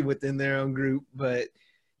thinking within their own group. But,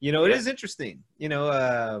 it is interesting,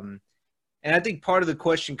 and I think part of the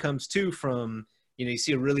question comes too from, you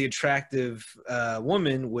see a really attractive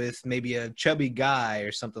woman with maybe a chubby guy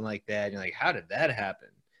or something like that. And you're like, how did that happen?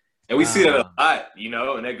 And we see that a lot,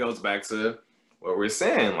 and that goes back to what we're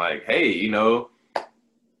saying. Like, hey,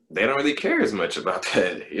 they don't really care as much about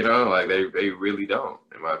that, like they really don't,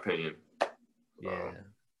 in my opinion. Yeah.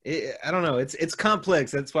 I don't know. It's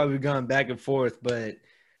complex. That's why we've gone back and forth. But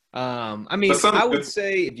I mean, I would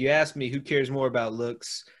say if you ask me who cares more about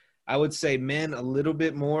looks, I would say men a little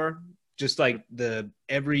bit more, just like the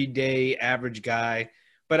everyday average guy.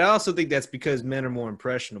 But I also think that's because men are more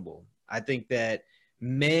impressionable. I think that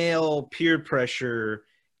male peer pressure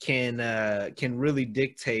can really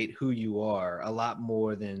dictate who you are a lot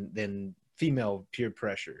more than female peer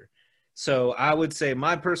pressure. So I would say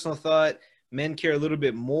my personal thought, men care a little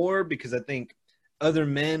bit more because I think other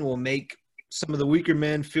men will make some of the weaker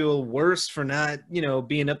men feel worse for not,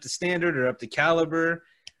 being up to standard or up to caliber.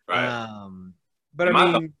 Right. But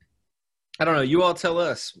I mean, I don't know. You all tell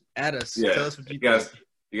us, tell us what you think.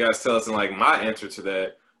 You guys tell us. And like my answer to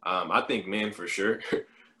that, I think men for sure,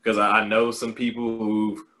 because I know some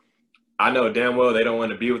people I know damn well they don't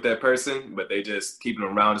want to be with that person, but they just keep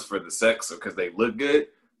them around just for the sex or because they look good,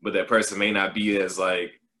 but that person may not be as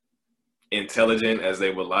like intelligent as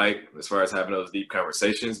they would like as far as having those deep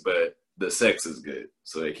conversations, but the sex is good,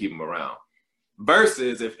 so they keep them around.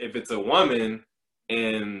 Versus if it's a woman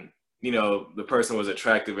and the person was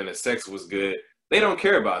attractive and the sex was good, they don't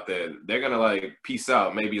care about that. They're gonna like peace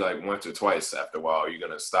out maybe like once or twice. After a while, you're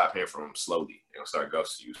gonna stop hearing from them slowly. They're gonna start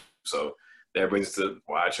ghosting you. So that brings us to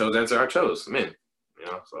why I chose the answer I chose, men.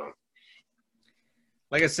 So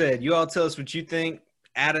like I said, you all tell us what you think.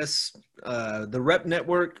 Add us, the Rep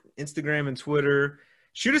Network, Instagram and Twitter.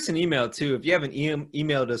 Shoot us an email too if you haven't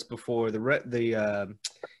emailed us before. The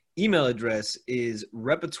email address is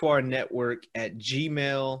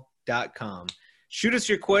repertoirenetwork@gmail.com. Shoot us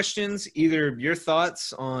your questions, either your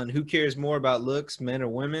thoughts on who cares more about looks, men or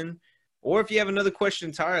women, or if you have another question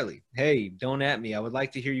entirely. Hey, don't at me. I would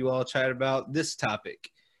like to hear you all chat about this topic.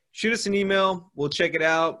 Shoot us an email. We'll check it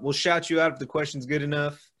out. We'll shout you out if the question's good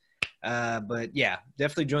enough. But yeah,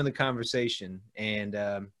 definitely join the conversation. And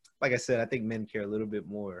like I said, I think men care a little bit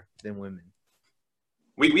more than women.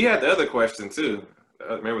 We had the other question too.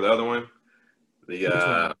 Remember the other one?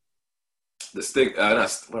 The stick. What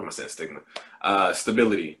am I saying? Stigma.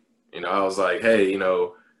 Stability. I was like, hey,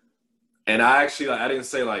 and I actually I didn't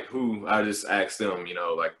say like who. I just asked them.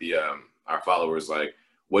 Like the our followers, like,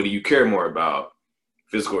 what do you care more about,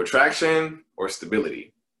 physical attraction or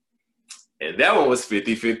stability? And that one was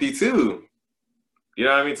 50-50 too. You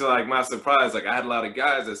know what I mean? To like my surprise, like I had a lot of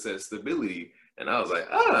guys that said stability, and I was like,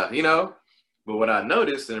 But what I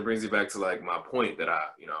noticed, and it brings me back to like my point that I,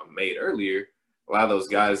 made earlier, a lot of those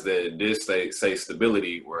guys that did say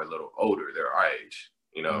stability were a little older, they're our age,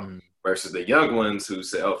 versus the young ones who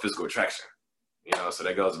said, oh, physical attraction, so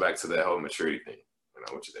that goes back to that whole maturity thing,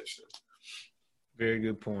 which is interesting. Very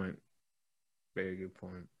good point. Very good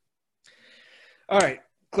point. All right.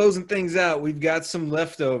 Closing things out, we've got some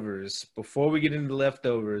leftovers. Before we get into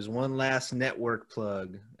leftovers, one last network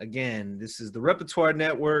plug. Again, this is the Repertoire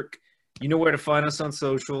Network. You know where to find us on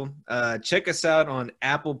social. Check us out on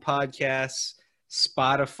Apple Podcasts,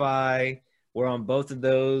 Spotify, We're on both of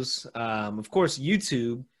those. Of course,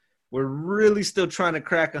 YouTube. We're really still trying to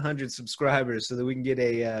crack 100 subscribers so that we can get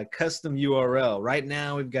a custom URL. Right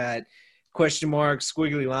now, we've got question marks,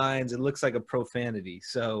 squiggly lines. It looks like a profanity.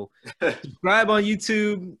 So subscribe on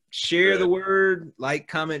YouTube, share the word, like,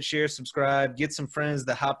 comment, share, subscribe. Get some friends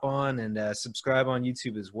to hop on and subscribe on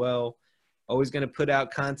YouTube as well. Always going to put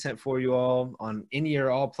out content for you all on any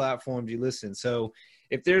or all platforms you listen. So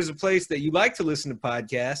if there's a place that you like to listen to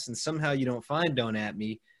podcasts and somehow you don't find Don't At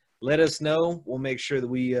Me, let us know. We'll make sure that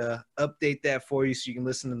we update that for you so you can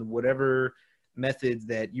listen to whatever methods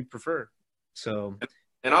that you prefer. So,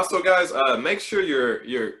 and also, guys, make sure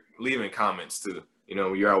you're leaving comments too. You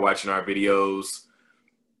know, when you're out watching our videos,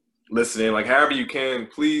 listening, like however you can,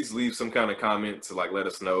 please leave some kind of comment to like let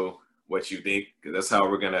us know what you think. 'Cause that's how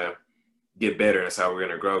we're gonna get better. That's how we're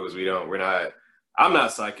gonna grow. Because I'm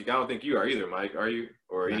not psychic. I don't think you are either, Mike. Are you?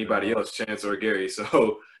 Or anybody else, Chance or Gary?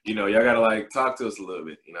 So, you know, y'all gotta like talk to us a little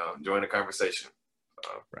bit. You know, join the conversation.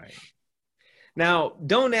 Right. Now,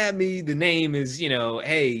 Don't At Me, the name is, you know,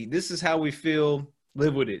 hey, this is how we feel.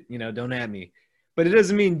 Live with it. You know, don't at me. But it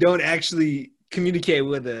doesn't mean don't actually communicate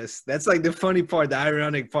with us. That's like the funny part, the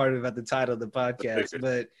ironic part about the title of the podcast.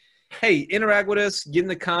 But hey, interact with us, get in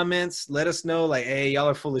the comments, let us know, like, hey, y'all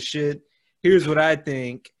are full of shit. Here's what I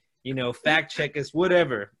think. You know, fact check us,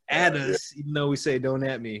 whatever. Add us, even though we say don't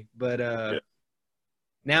at me. But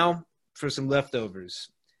now for some leftovers.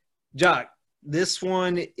 Jock, this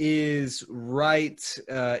one is right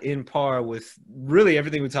in par with really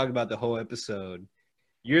everything we talked about the whole episode.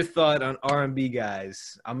 Your thought on R&B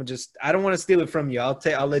guys. I don't want to steal it from you.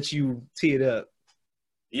 I'll let you tee it up.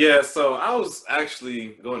 Yeah, so I was actually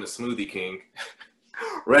going to Smoothie King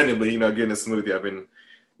randomly, you know, getting a smoothie. I've been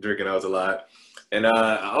drinking those a lot. And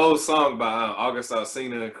an old song by August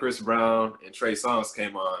Alsina, Chris Brown, and Trey Songz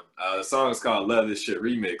came on. The song is called Love This Shit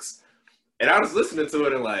Remix. And I was listening to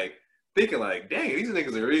it and like thinking like, dang, these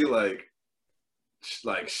niggas are really like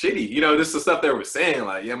shitty. You know, this is the stuff they were saying,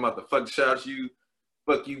 like, yeah, I'm about to fuck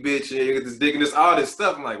bitch, and you get this dick and this, all this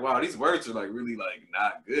stuff. I'm like, wow, these words are like really like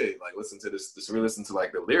not good. Like listen to this, just really listen to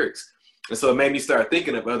like the lyrics. And so it made me start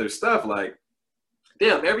thinking of other stuff like,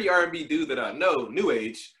 damn, every R&B dude that I know, new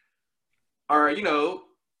age, are, you know,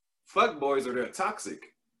 fuck boys or they're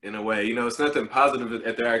toxic in a way. You know, it's nothing positive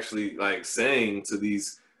that they're actually like saying to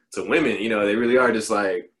women. You know, they really are just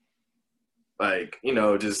like, you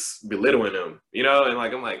know, just belittling them, you know? And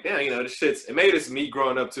like, I'm like, damn, you know, this shit's, it made this me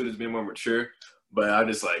growing up too, just being more mature. But I'm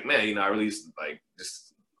just like, man, you know, I really like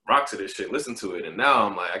just rock to this shit, listen to it. And now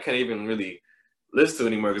I'm like, I can't even really listen to it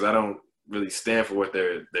anymore because I don't really stand for what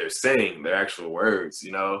they're saying, their actual words,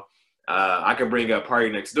 you know? I can bring up Party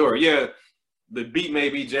Next Door. Yeah, the beat may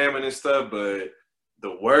be jamming and stuff, but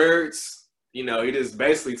the words, you know, it is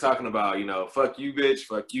basically talking about, you know, fuck you, bitch,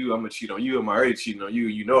 fuck you, I'm gonna cheat on you, I'm already cheating on you,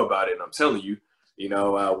 you know about it, and I'm telling you, you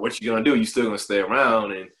know, what you gonna do, you still gonna stay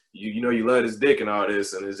around, and you know you love this dick and all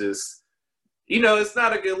this, and it's just, you know, it's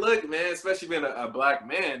not a good look, man, especially being a black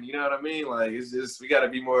man, you know what I mean? Like, it's just, we gotta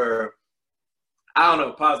be more, I don't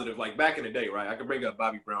know, positive. Like, back in the day, right, I could bring up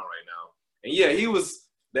Bobby Brown right now, and yeah, he was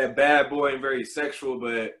that bad boy and very sexual,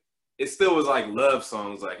 but it still was like love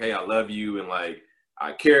songs, like, hey, I love you, and like,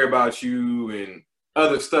 I care about you, and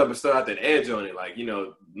other stuff, but still had that edge on it. Like, you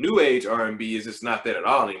know, new age R&B is just not that at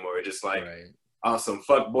all anymore. It's just like, awesome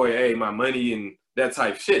fuck boy, hey, my money, and that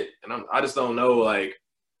type shit. And I just don't know, like,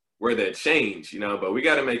 where that changed, you know? But we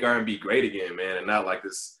got to make R&B great again, man, and not like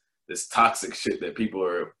this toxic shit that people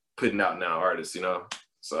are putting out now, artists, you know?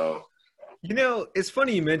 So. You know, it's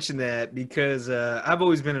funny you mentioned that because I've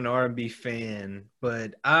always been an R&B fan,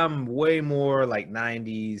 but I'm way more like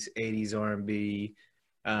 90s, 80s R&B.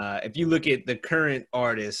 If you look at the current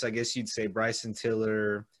artists, I guess you'd say Bryson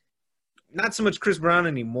Tiller, not so much Chris Brown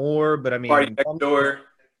anymore, but I mean,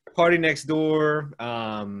 Party Next Door,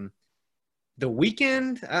 The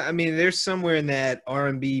Weeknd. I mean, there's somewhere in that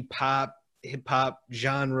R&B pop, hip hop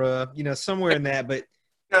genre, you know, somewhere in that, but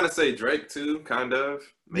kind of say Drake too, kind of.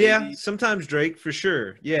 Maybe. Yeah, sometimes Drake for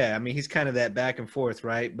sure. Yeah, I mean, he's kind of that back and forth,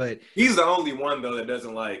 right? But he's the only one though that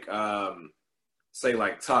doesn't like say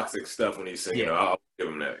like toxic stuff when he's singing. Yeah. I'll give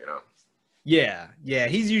him that, you know. Yeah,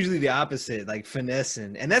 he's usually the opposite, like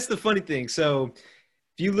finessing, and that's the funny thing. So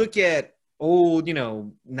if you look at old, you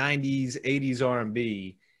know, 90s, 80s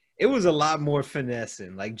R&B, it was a lot more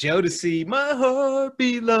finessing. Like Jodeci, my heart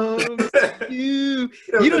belongs to you.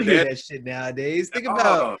 You don't hear that shit nowadays. Think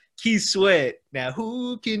about Keith Sweat. Now,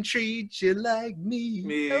 who can treat you like me?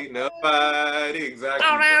 Me, nobody. Exactly.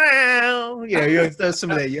 Yeah, you have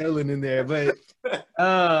some of that yelling in there. But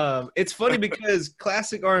it's funny because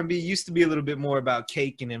classic R&B used to be a little bit more about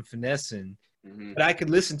caking and finessing. Mhm. but I could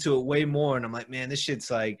listen to it way more, and I'm like, man, this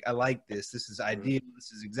shit's like, I like this. This is ideal.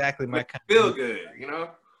 This is exactly my kind of Feel music. good, you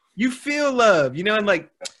know? You feel love, you know, and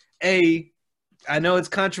like, hey, I know it's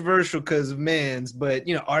controversial because of man's, but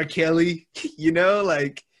you know, R. Kelly, you know,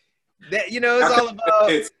 like that, you know, it's all about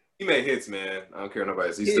Hits. He made hits, man. I don't care what nobody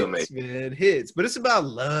else. He still made hits, man, hits. But it's about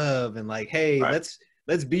love and like, hey, Right.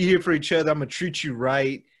 let's be here for each other. I'm gonna treat you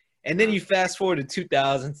right. And then you fast forward to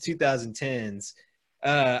 2000s, 2010s.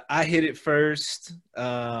 I Hit It First.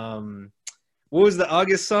 What was the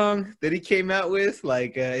August song that he came out with?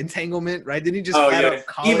 Like Entanglement, right? Didn't he just flat out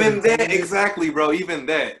call it Even that, Entanglement? exactly, bro. Even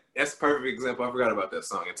that. That's a perfect example. I forgot about that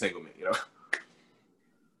song, Entanglement, you know?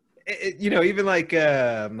 You know, even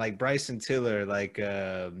like Bryson Tiller, like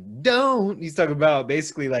don't, he's talking about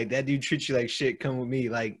basically like that dude treats you like shit, come with me.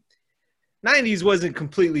 Like 90s wasn't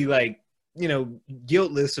completely like, you know,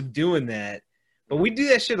 guiltless of doing that, but we do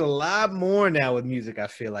that shit a lot more now with music. I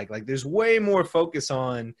feel like there's way more focus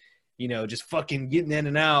on, you know, just fucking getting in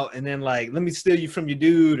and out, and then like, let me steal you from your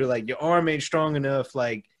dude, or like your arm ain't strong enough,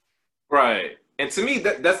 like Right. And to me,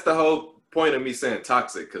 that's the whole point of me saying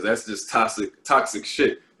toxic, because that's just toxic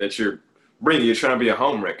shit that you're bringing. You're trying to be a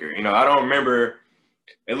home wrecker. You know, I don't remember,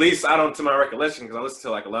 at least I don't, to my recollection, because I listen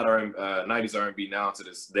to like a lot of 90s R&B now to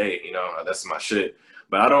this day. You know, that's my shit.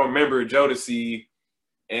 But I don't remember Jodeci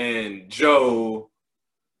and Joe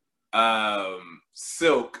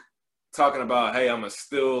Silk talking about, hey, I'm going to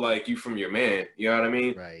steal like you from your man. You know what I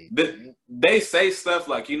mean? right. They say stuff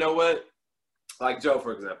like, you know what? Like Joe,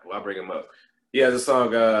 for example, I'll bring him up. He has a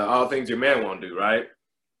song, All Things Your Man Won't Do, right?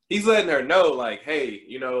 He's letting her know, like, hey,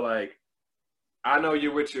 you know, like, I know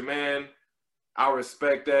you're with your man. I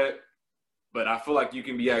respect that. But I feel like you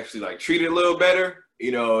can be actually, like, treated a little better,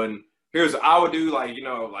 you know, and here's what I would do, like, you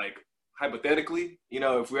know, like, hypothetically, you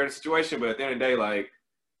know, if we're in a situation, but at the end of the day, like,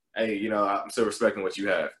 hey, you know, I'm still respecting what you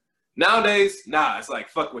have. Nowadays, nah, it's like,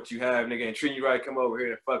 fuck what you have, nigga, and treat you right, come over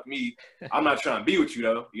here and fuck me. I'm not trying to be with you,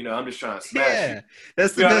 though. You know, I'm just trying to smash Yeah, you.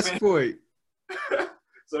 that's the You know what best I mean? point.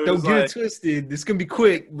 So Don't it's get like, it twisted. It's gonna be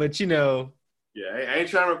quick, but you know, yeah, I ain't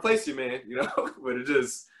trying to replace you, man, you know, but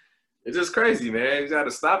it's just crazy, man. You got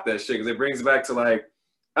to stop that shit, because it brings back to, like,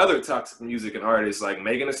 other toxic music and artists like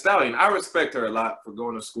Megan Thee Stallion. I respect her a lot for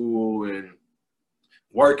going to school and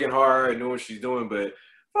working hard and doing what she's doing, but I feel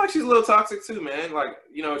like she's a little toxic too, man. Like,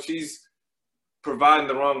 you know, she's providing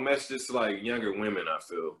the wrong messages to like younger women, I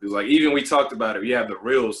feel. Because like, even we talked about it, we have the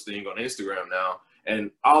Reels thing on Instagram now,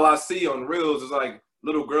 and all I see on Reels is like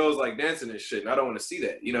little girls like dancing and shit, and I don't want to see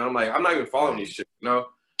that. You know, I'm like, I'm not even following these shit, you know?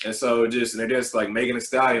 And so and they're just like Megan Thee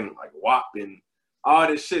Stallion, like WAP and all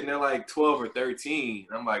this shit, and they're like 12 or 13.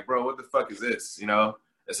 I'm like, bro, what the fuck is this, you know?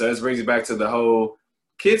 And so this brings you back to the whole,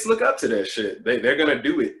 kids look up to that shit. They're going to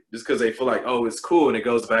do it just because they feel like, oh, it's cool. And it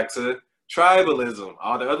goes back to tribalism.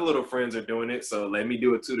 All the other little friends are doing it, so let me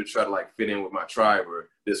do it too, to try to like fit in with my tribe or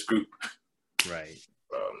this group. right.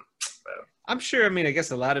 I'm sure. I mean, I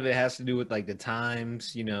guess a lot of it has to do with like the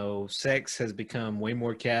times. You know, sex has become way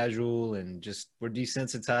more casual, and just we're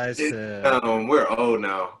desensitized to. We're old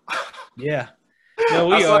now. Yeah, no,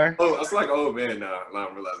 we are. It's like old man now.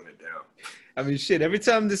 I'm realizing it now. I mean, shit. Every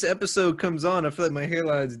time this episode comes on, I feel like my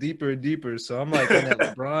hairline's deeper and deeper. So I'm like in that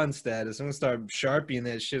LeBron status. I'm gonna start sharpieing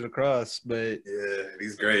that shit across. But yeah,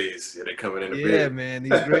 these grays, they're coming in. Yeah, man,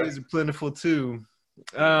 these grays are plentiful too.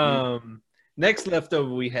 Next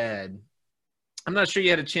leftover we had. I'm not sure you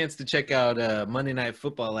had a chance to check out Monday Night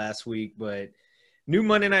Football last week, but new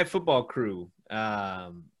Monday Night Football crew: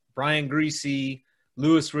 Brian Greasy,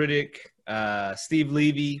 Louis Riddick, Steve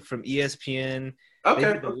Levy from ESPN. Okay.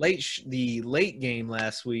 They did the late game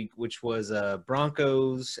last week, which was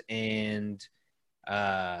Broncos and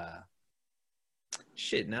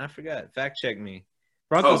shit. Now I forgot. Fact check me.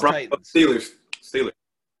 Broncos Titans. Steelers.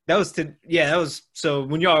 That was so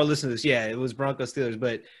when y'all are listening to this, yeah, it was Broncos Steelers.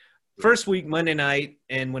 But first week, Monday night,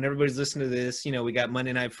 and when everybody's listening to this, you know, we got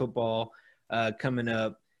Monday Night Football coming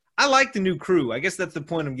up. I like the new crew. I guess that's the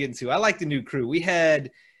point I'm getting to. I like the new crew. We had,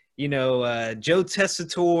 you know, Joe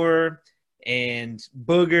Tessitore and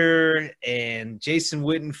Booger and Jason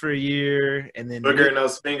Witten for a year, and then Booger and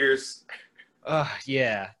those fingers. Oh,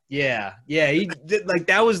 yeah. He did, like,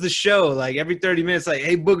 that was the show. Like, every 30 minutes, like,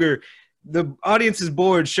 hey, Booger, the audience is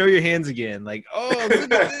bored. Show your hands again. Like, oh,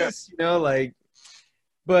 look at this, you know, like.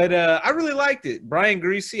 But I really liked it. Brian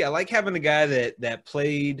Greasy, I like having the guy that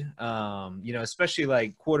played, you know, especially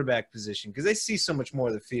like quarterback position, because they see so much more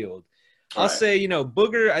of the field. I'll say, you know,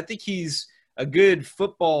 Booger, I think he's a good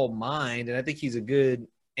football mind, and I think he's a good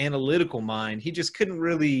analytical mind. He just couldn't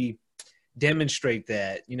really demonstrate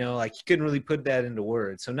that, you know, like he couldn't really put that into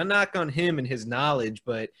words. So no knock on him and his knowledge,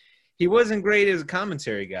 but he wasn't great as a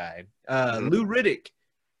commentary guy. Lou Riddick,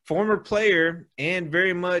 former player and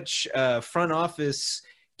very much front office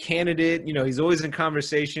candidate. You know, he's always in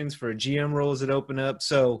conversations for GM roles that open up.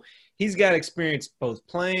 So he's got experience both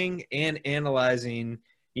playing and analyzing,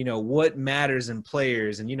 you know, what matters in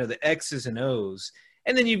players and, you know, the X's and O's.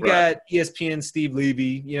 And then you've got ESPN Steve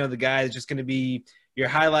Levy, you know, the guy is just going to be your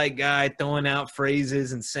highlight guy, throwing out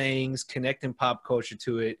phrases and sayings, connecting pop culture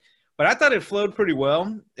to it. But I thought it flowed pretty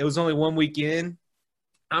well. It was only 1 week in.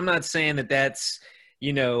 I'm not saying that that's,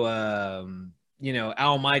 you know,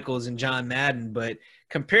 Al Michaels and John Madden, but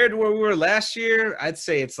compared to where we were last year, I'd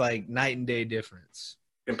say it's like night and day difference.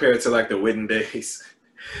 Compared to like the Witten days.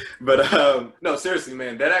 But no, seriously,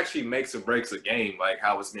 man, that actually makes or breaks a game, like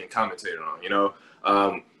how it's being commentated on, you know.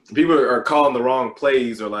 People are calling the wrong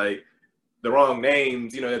plays or like the wrong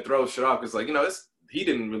names, you know, that throws shit off. It's like, you know, he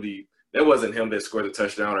didn't really, that wasn't him that scored the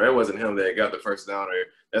touchdown, or it wasn't him that got the first down, or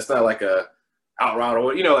that's not like a out route,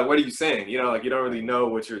 or, you know, like, what are you saying? You know, like, you don't really know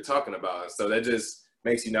what you're talking about. So that just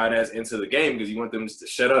makes you not as into the game because you want them just to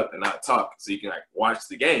shut up and not talk so you can like watch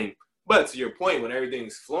the game. But to your point, when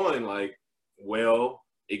everything's flowing, like, well,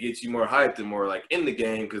 it gets you more hyped and more like in the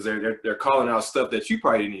game because they're calling out stuff that you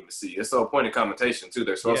probably didn't even see. It's the whole point of commentation too.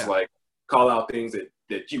 They're supposed to like call out things that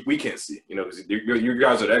we can't see, you know, because you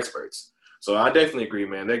guys are the experts. So I definitely agree,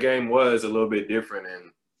 man. That game was a little bit different,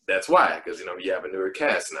 and that's why, because, you know, you have a newer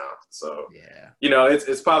cast now. So, you know,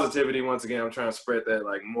 it's positivity. Once again, I'm trying to spread that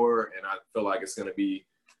like more, and I feel like it's going to be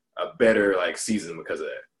a better like season because of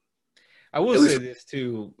that. I will say this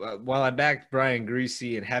too. While I backed Brian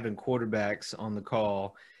Greasy and having quarterbacks on the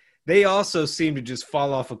call, they also seem to just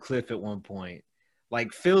fall off a cliff at one point.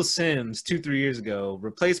 Like Phil Simms 2-3 years ago,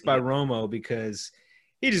 replaced by Romo because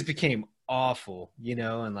he just became awful, you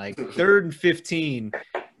know, and like 3rd and 15.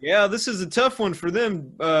 Yeah, this is a tough one for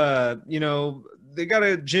them. You know, they got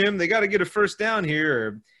to get a first down here,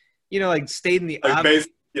 or, you know, like stating the obvious.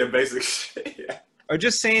 Basic shit. Yeah. Or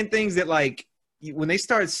just saying things that, like, when they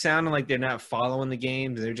start sounding like they're not following the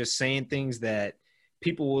games, they're just saying things that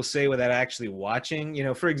people will say without actually watching. You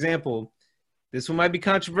know, for example, this one might be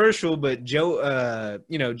controversial, but Joe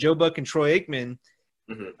Buck and Troy Aikman,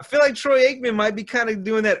 I feel like Troy Aikman might be kind of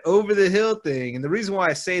doing that over the hill thing. And the reason why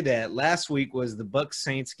I say that, last week was the Bucs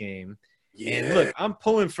Saints game. Yeah. And look, I'm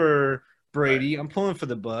pulling for Brady. I'm pulling for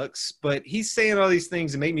the Bucs, but he's saying all these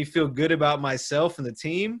things to make me feel good about myself and the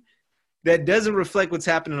team. That doesn't reflect what's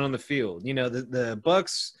happening on the field. You know, the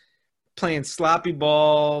Bucs playing sloppy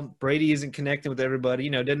ball. Brady isn't connecting with everybody.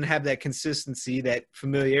 You know, doesn't have that consistency, that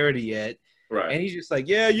familiarity yet. Right. And he's just like,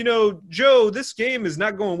 yeah, you know, Joe, this game is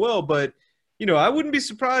not going well, but, you know, I wouldn't be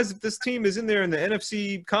surprised if this team is in there in the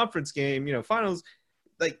NFC conference game, you know, finals.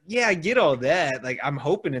 Like, yeah, I get all that. Like, I'm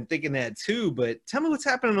hoping and thinking that too, but tell me what's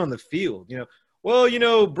happening on the field. You know, well, you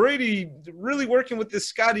know, Brady really working with this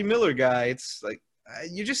Scotty Miller guy. It's like,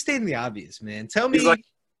 you're just stating the obvious, man. Tell me, like,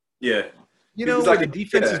 you know, where the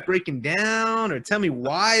defense is breaking down, or tell me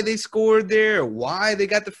why they scored there, or why they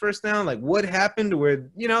got the first down, like what happened, where,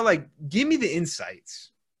 you know, like, give me the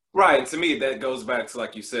insights. Right, and to me, that goes back to,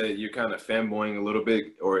 like you said, you're kind of fanboying a little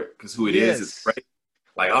bit, or because who it is Brady.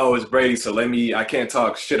 Like, oh, it's Brady, so I can't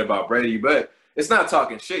talk shit about Brady, but it's not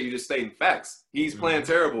talking shit. You're just stating facts. He's playing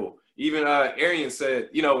terrible. Even Arian said,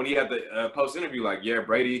 you know, when he had the post-interview, like, yeah,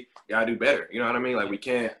 Brady gotta do better. You know what I mean? Like, we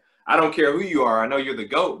can't – I don't care who you are. I know you're the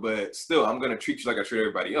GOAT, but still, I'm going to treat you like I treat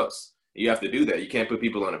everybody else. You have to do that. You can't put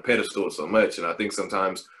people on a pedestal so much. And I think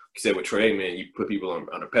sometimes, like you said with Trey, man, you put people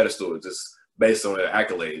on a pedestal just based on their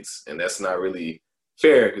accolades, and that's not really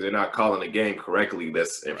fair because they're not calling the game correctly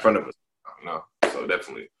that's in front of us. You know? So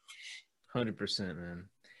definitely. 100%, man.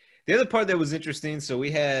 The other part that was interesting, so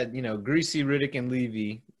we had, you know, Greasy, Riddick, and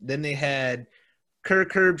Levy. Then they had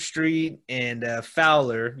Kirk Herbstreit and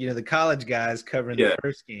Fowler, you know, the college guys covering the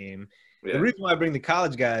first game. The reason why I bring the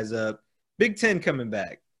college guys up, Big Ten coming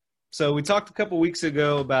back. So we talked a couple weeks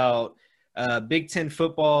ago about Big Ten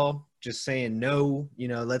football, just saying no, you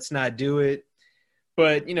know, let's not do it.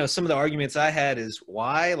 But, you know, some of the arguments I had is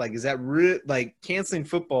why? Like, is that like canceling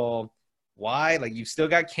football? Why? Like, you've still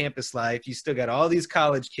got campus life. You still got all these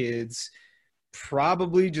college kids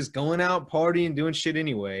probably just going out, partying, doing shit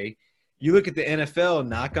anyway. You look at the NFL,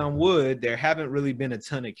 knock on wood, there haven't really been a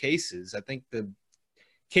ton of cases. I think the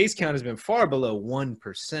case count has been far below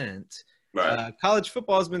 1%. Right. College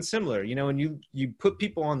football has been similar. You know, when you put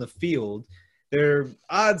people on the field, their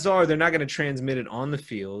odds are they're not going to transmit it on the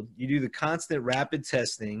field. You do the constant rapid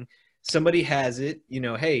testing. Somebody has it, you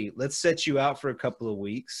know, hey, let's set you out for a couple of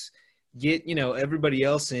weeks. Get, you know, everybody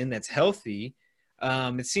else in that's healthy.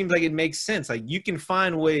 It seems like it makes sense. Like, you can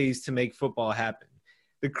find ways to make football happen.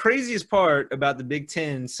 the craziest part about the Big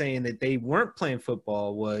Ten saying that they weren't playing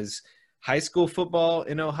football was high school football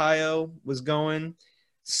in Ohio was going.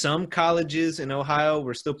 Some colleges in Ohio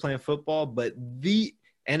were still playing football, but the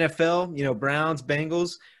NFL, Browns,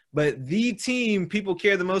 Bengals, but the team people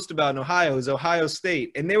care the most about in Ohio is Ohio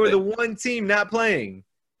State, and they were the one team not playing.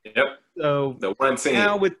 Yep. So the one team.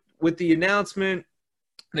 Now with the announcement,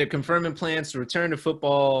 they're confirming plans to return to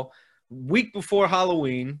football week before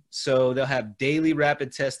Halloween, so they'll have daily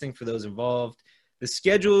rapid testing for those involved. The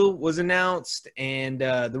schedule was announced, and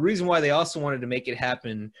the reason why they also wanted to make it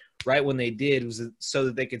happen right when they did was so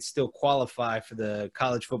that they could still qualify for the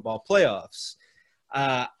college football playoffs.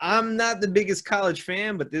 I'm not the biggest college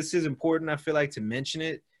fan, but this is important, I feel like, to mention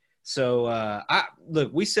it. So,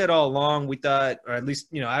 look, we said all along, we thought, or at least,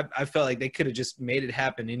 I felt like they could have just made it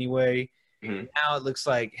happen anyway. Mm-hmm. Now it looks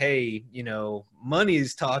like, hey, money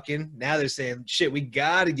is talking. Now they're saying, shit, we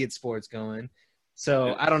got to get sports going.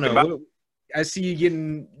 So, I don't know. I see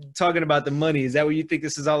you talking about the money. Is that what you think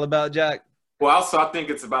this is all about, Jack? Well, also, I think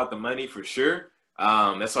it's about the money for sure.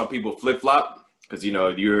 That's why people flip-flop because,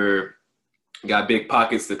 you're got big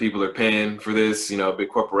pockets that people are paying for this, big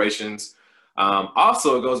corporations.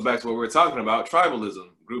 Also, it goes back to what we were talking about, tribalism,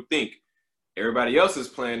 groupthink. Everybody else is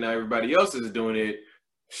playing now. Everybody else is doing it.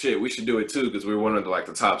 Shit, we should do it too because we're one of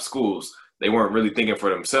the top schools. They weren't really thinking for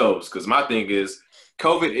themselves because my thing is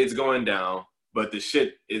COVID is going down, but the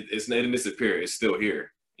shit, it's not going to disappear. It's still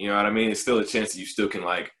here. You know what I mean? It's still a chance that you still can,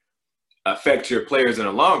 affect your players in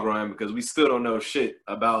the long run because we still don't know shit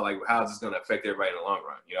about, how it's going to affect everybody in the long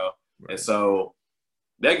run, Right. And so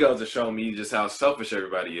that goes to show me just how selfish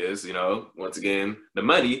everybody is, once again, the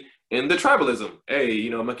money and the tribalism. Hey,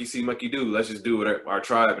 monkey see, monkey do. Let's just do what our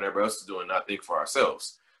tribe and everybody else is doing, not think for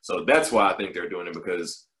ourselves. So that's why I think they're doing it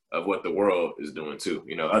because of what the world is doing too,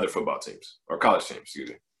 other football teams or college teams, excuse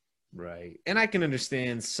me. Right. And I can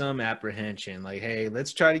understand some apprehension, hey,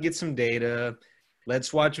 let's try to get some data.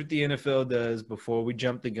 Let's watch what the NFL does before we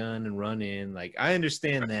jump the gun and run in. I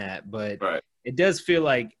understand that, but right. It does feel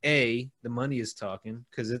like, A, the money is talking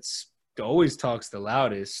because it always talks the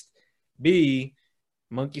loudest. B,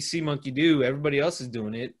 monkey see, monkey do. Everybody else is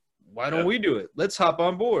doing it. Why don't we do it? Let's hop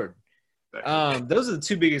on board. Those are the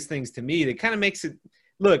two biggest things to me. That kind of makes it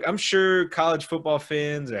 – look, I'm sure college football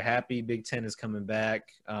fans are happy Big Ten is coming back.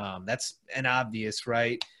 That's an obvious,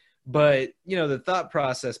 right? But, the thought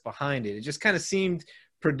process behind it just kind of seemed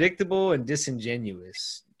predictable and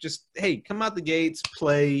disingenuous. Just, hey, come out the gates,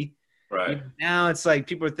 play. Right. Now it's like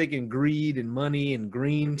people are thinking greed and money and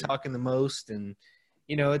green talking the most. And,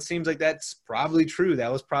 it seems like that's probably true.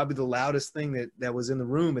 That was probably the loudest thing that was in the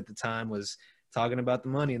room at the time was talking about the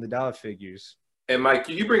money and the dollar figures. And, Mike,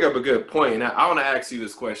 you bring up a good point. And I want to ask you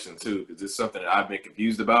this question, too, because it's something that I've been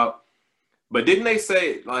confused about. But didn't they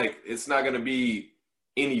say, it's not going to be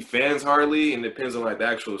any fans hardly and depends on, the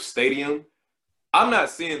actual stadium? I'm not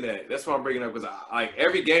seeing that. That's why I'm bringing up because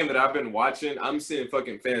every game that I've been watching, I'm seeing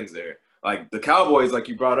fucking fans there. The Cowboys, like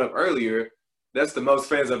you brought up earlier, that's the most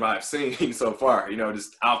fans that I've seen so far,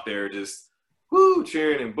 just out there just woo,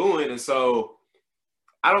 cheering and booing. And so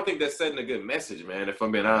I don't think that's setting a good message, man, if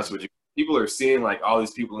I'm being honest with you. People are seeing all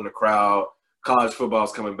these people in the crowd, college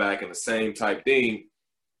football's coming back and the same type thing.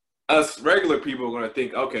 Us regular people are going to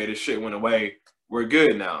think, okay, this shit went away. We're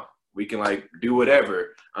good now. We can do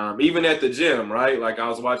whatever. Even at the gym, right? I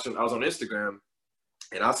was on Instagram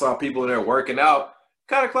and I saw people there working out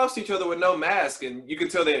kind of close to each other with no mask. And you can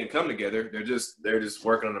tell they didn't come together. They're just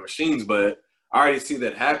working on the machines. But I already see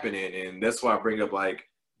that happening. And that's why I bring up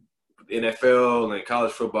NFL and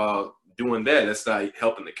college football doing that. That's not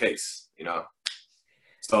helping the case,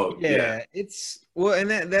 So, yeah. It's – well, and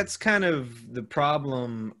that's kind of the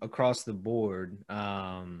problem across the board.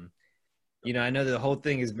 I know the whole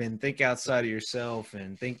thing has been think outside of yourself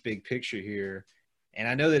and think big picture here. And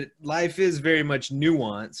I know that life is very much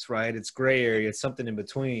nuanced, right? It's gray area. It's something in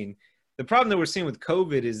between. The problem that we're seeing with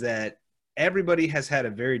COVID is that everybody has had a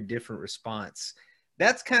very different response.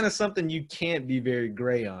 That's kind of something you can't be very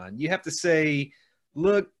gray on. You have to say,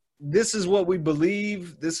 look, this is what we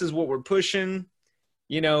believe. This is what we're pushing,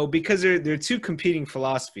 because they're two competing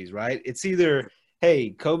philosophies, right? It's either,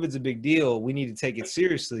 hey, COVID's a big deal. We need to take it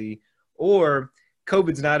seriously. Or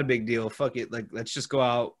COVID's not a big deal. Fuck it. Let's just go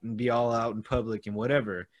out and be all out in public and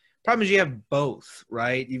whatever. Problem is you have both,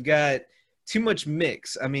 right? You've got too much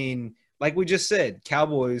mix. I mean, like we just said,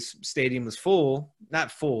 Cowboys stadium was full.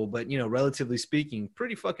 Not full, but, relatively speaking,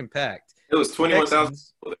 pretty fucking packed. It was 21,000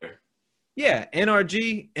 people there. Yeah.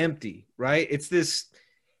 NRG, empty, right? It's this,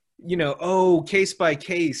 case by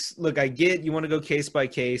case. Look, I get you want to go case by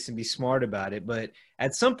case and be smart about it, but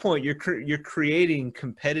at some point you're creating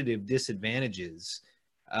competitive disadvantages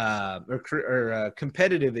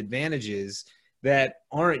competitive advantages that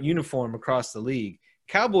aren't uniform across the league.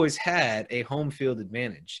 Cowboys had a home field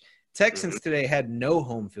advantage. Texans today had no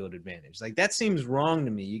home field advantage. Like, that seems wrong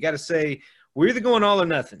to me. You got to say we're either going all or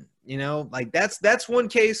nothing. You know, like that's one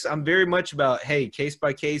case I'm very much about. Hey, case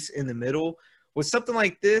by case in the middle. With something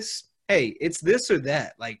like this, hey, it's this or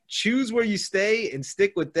that. Like, choose where you stay and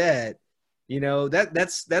stick with that. You know,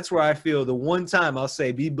 that's where I feel the one time I'll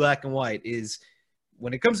say be black and white is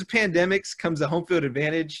when it comes to pandemics, comes the home field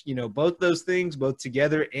advantage. You know, both those things, both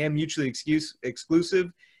together and mutually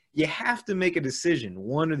exclusive, you have to make a decision,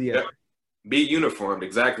 one or the other. Be uniformed,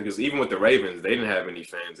 exactly, because even with the Ravens, they didn't have any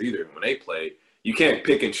fans either when they played. You can't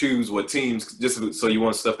pick and choose what teams just so you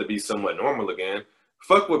want stuff to be somewhat normal again.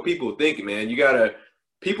 Fuck what people think, man. You gotta.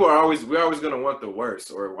 We're always gonna want the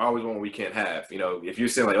worst, or we always want what we can't have. You know, if you're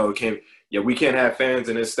saying like, oh, we can't have fans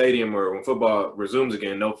in this stadium, or when football resumes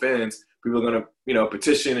again, no fans. People are gonna, you know,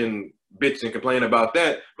 petition and bitch and complain about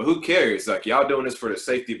that. But who cares? Like, y'all doing this for the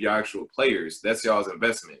safety of your actual players. That's y'all's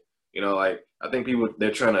investment. You know, like, I think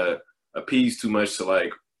they're trying to appease too much to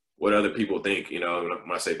like what other people think. You know,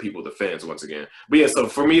 when I say people, the fans once again. But yeah, so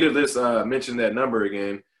for me to just mention that number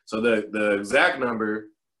again. So the exact number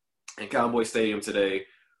in Cowboy Stadium today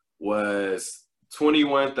was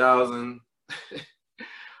 21,000.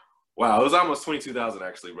 Wow, it was almost 22,000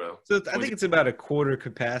 actually, bro. So I think it's about a quarter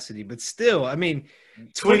capacity, but still, I mean,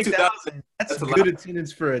 20,000, that's good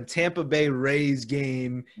attendance for a Tampa Bay Rays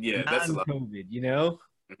game. Yeah, that's a lot. COVID, you know?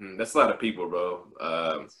 Mm-hmm. That's a lot of people,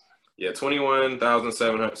 bro. Yeah,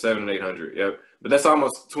 21,700, 800. Yep. But that's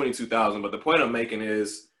almost 22,000. But the point I'm making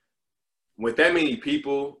is with that many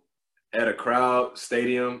people at a crowd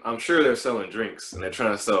stadium, I'm sure they're selling drinks and they're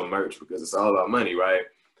trying to sell merch because it's all about money, right?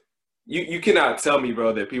 You cannot tell me,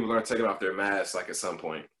 bro, that people aren't taking off their masks like at some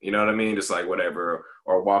point. You know what I mean? Just like whatever,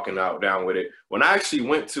 or walking out down with it. When I actually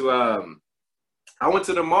went to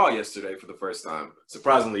the mall yesterday for the first time,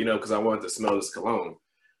 surprisingly, you know, because I wanted to smell this cologne.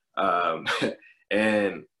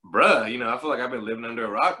 And bruh, you know, I feel like I've been living under a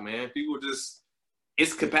rock, man. People just,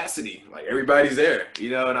 it's capacity. Like, everybody's there, you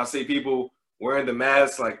know, and I see people wearing the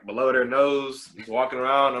mask like below their nose, just walking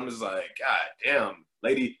around. I'm just like, God damn,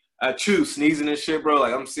 lady, I chew sneezing and shit, bro.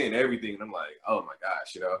 Like, I'm seeing everything, and I'm like, oh my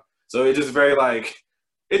gosh, you know. So it's just very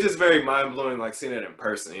mind blowing, like seeing it in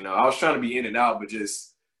person. You know, I was trying to be in and out, but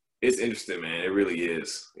just it's interesting, man. It really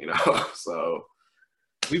is, you know. So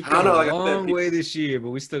we've come a long way this year,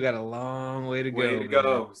 but we still got a long way to go. Way to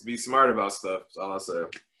go. Be smart about stuff. That's all I say.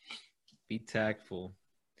 Be tactful.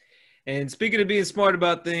 And speaking of being smart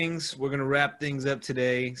about things, we're going to wrap things up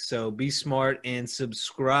today. So be smart and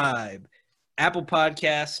subscribe. Apple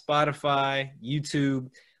Podcasts, Spotify, YouTube.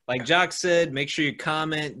 Like Jock said, make sure you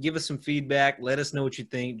comment, give us some feedback, let us know what you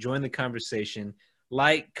think, join the conversation.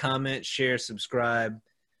 Like, comment, share, subscribe.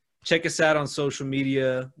 Check us out on social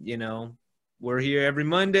media. You know, we're here every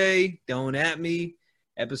Monday. Don't at me.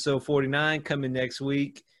 Episode 49 coming next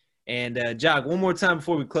week. And Jock, one more time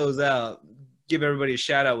before we close out, give everybody a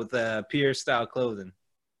shout out with Pierre Style Clothing.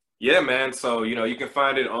 Yeah, man. So, you know, you can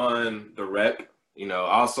find it on the Rep. You know,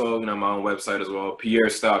 also, you know, my own website as well,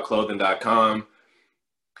 pierrestyleclothing.com.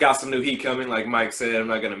 Got some new heat coming, like Mike said. I'm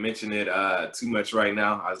not going to mention it too much right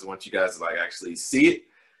now. I just want you guys to, like, actually see it.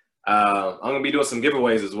 I'm going to be doing some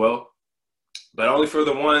giveaways as well, but only for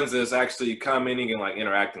the ones that's actually commenting and, like,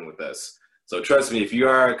 interacting with us. So trust me, if you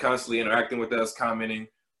are constantly interacting with us, commenting,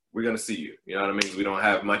 we're going to see you. You know what I mean? We don't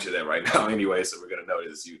have much of that right now anyway, so we're going to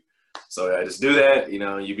notice you. So just do that. You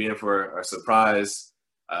know, you be in for a surprise.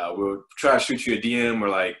 We'll try to shoot you a DM or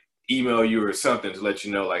like email you or something to let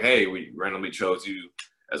you know, like, hey, we randomly chose you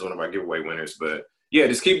as one of our giveaway winners. But yeah,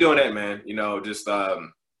 just keep doing that, man. You know, just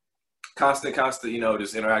constant, you know,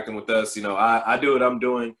 just interacting with us. You know, I do what I'm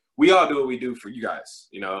doing. We all do what we do for you guys.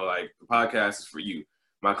 You know, like the podcast is for you.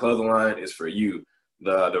 My clothing line is for you.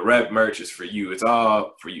 The Rep merch is for you. It's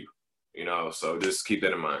all for you. You know, so just keep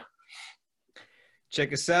that in mind.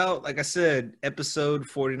 Check us out. Like I said, episode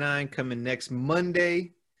 49 coming next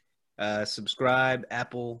Monday. Subscribe,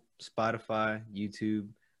 Apple, Spotify, YouTube.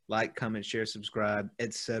 Like, comment, share, subscribe,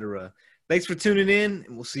 etc. Thanks for tuning in,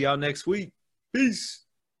 and we'll see y'all next week. Peace.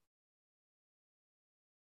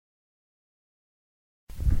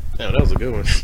 Damn, that was a good one.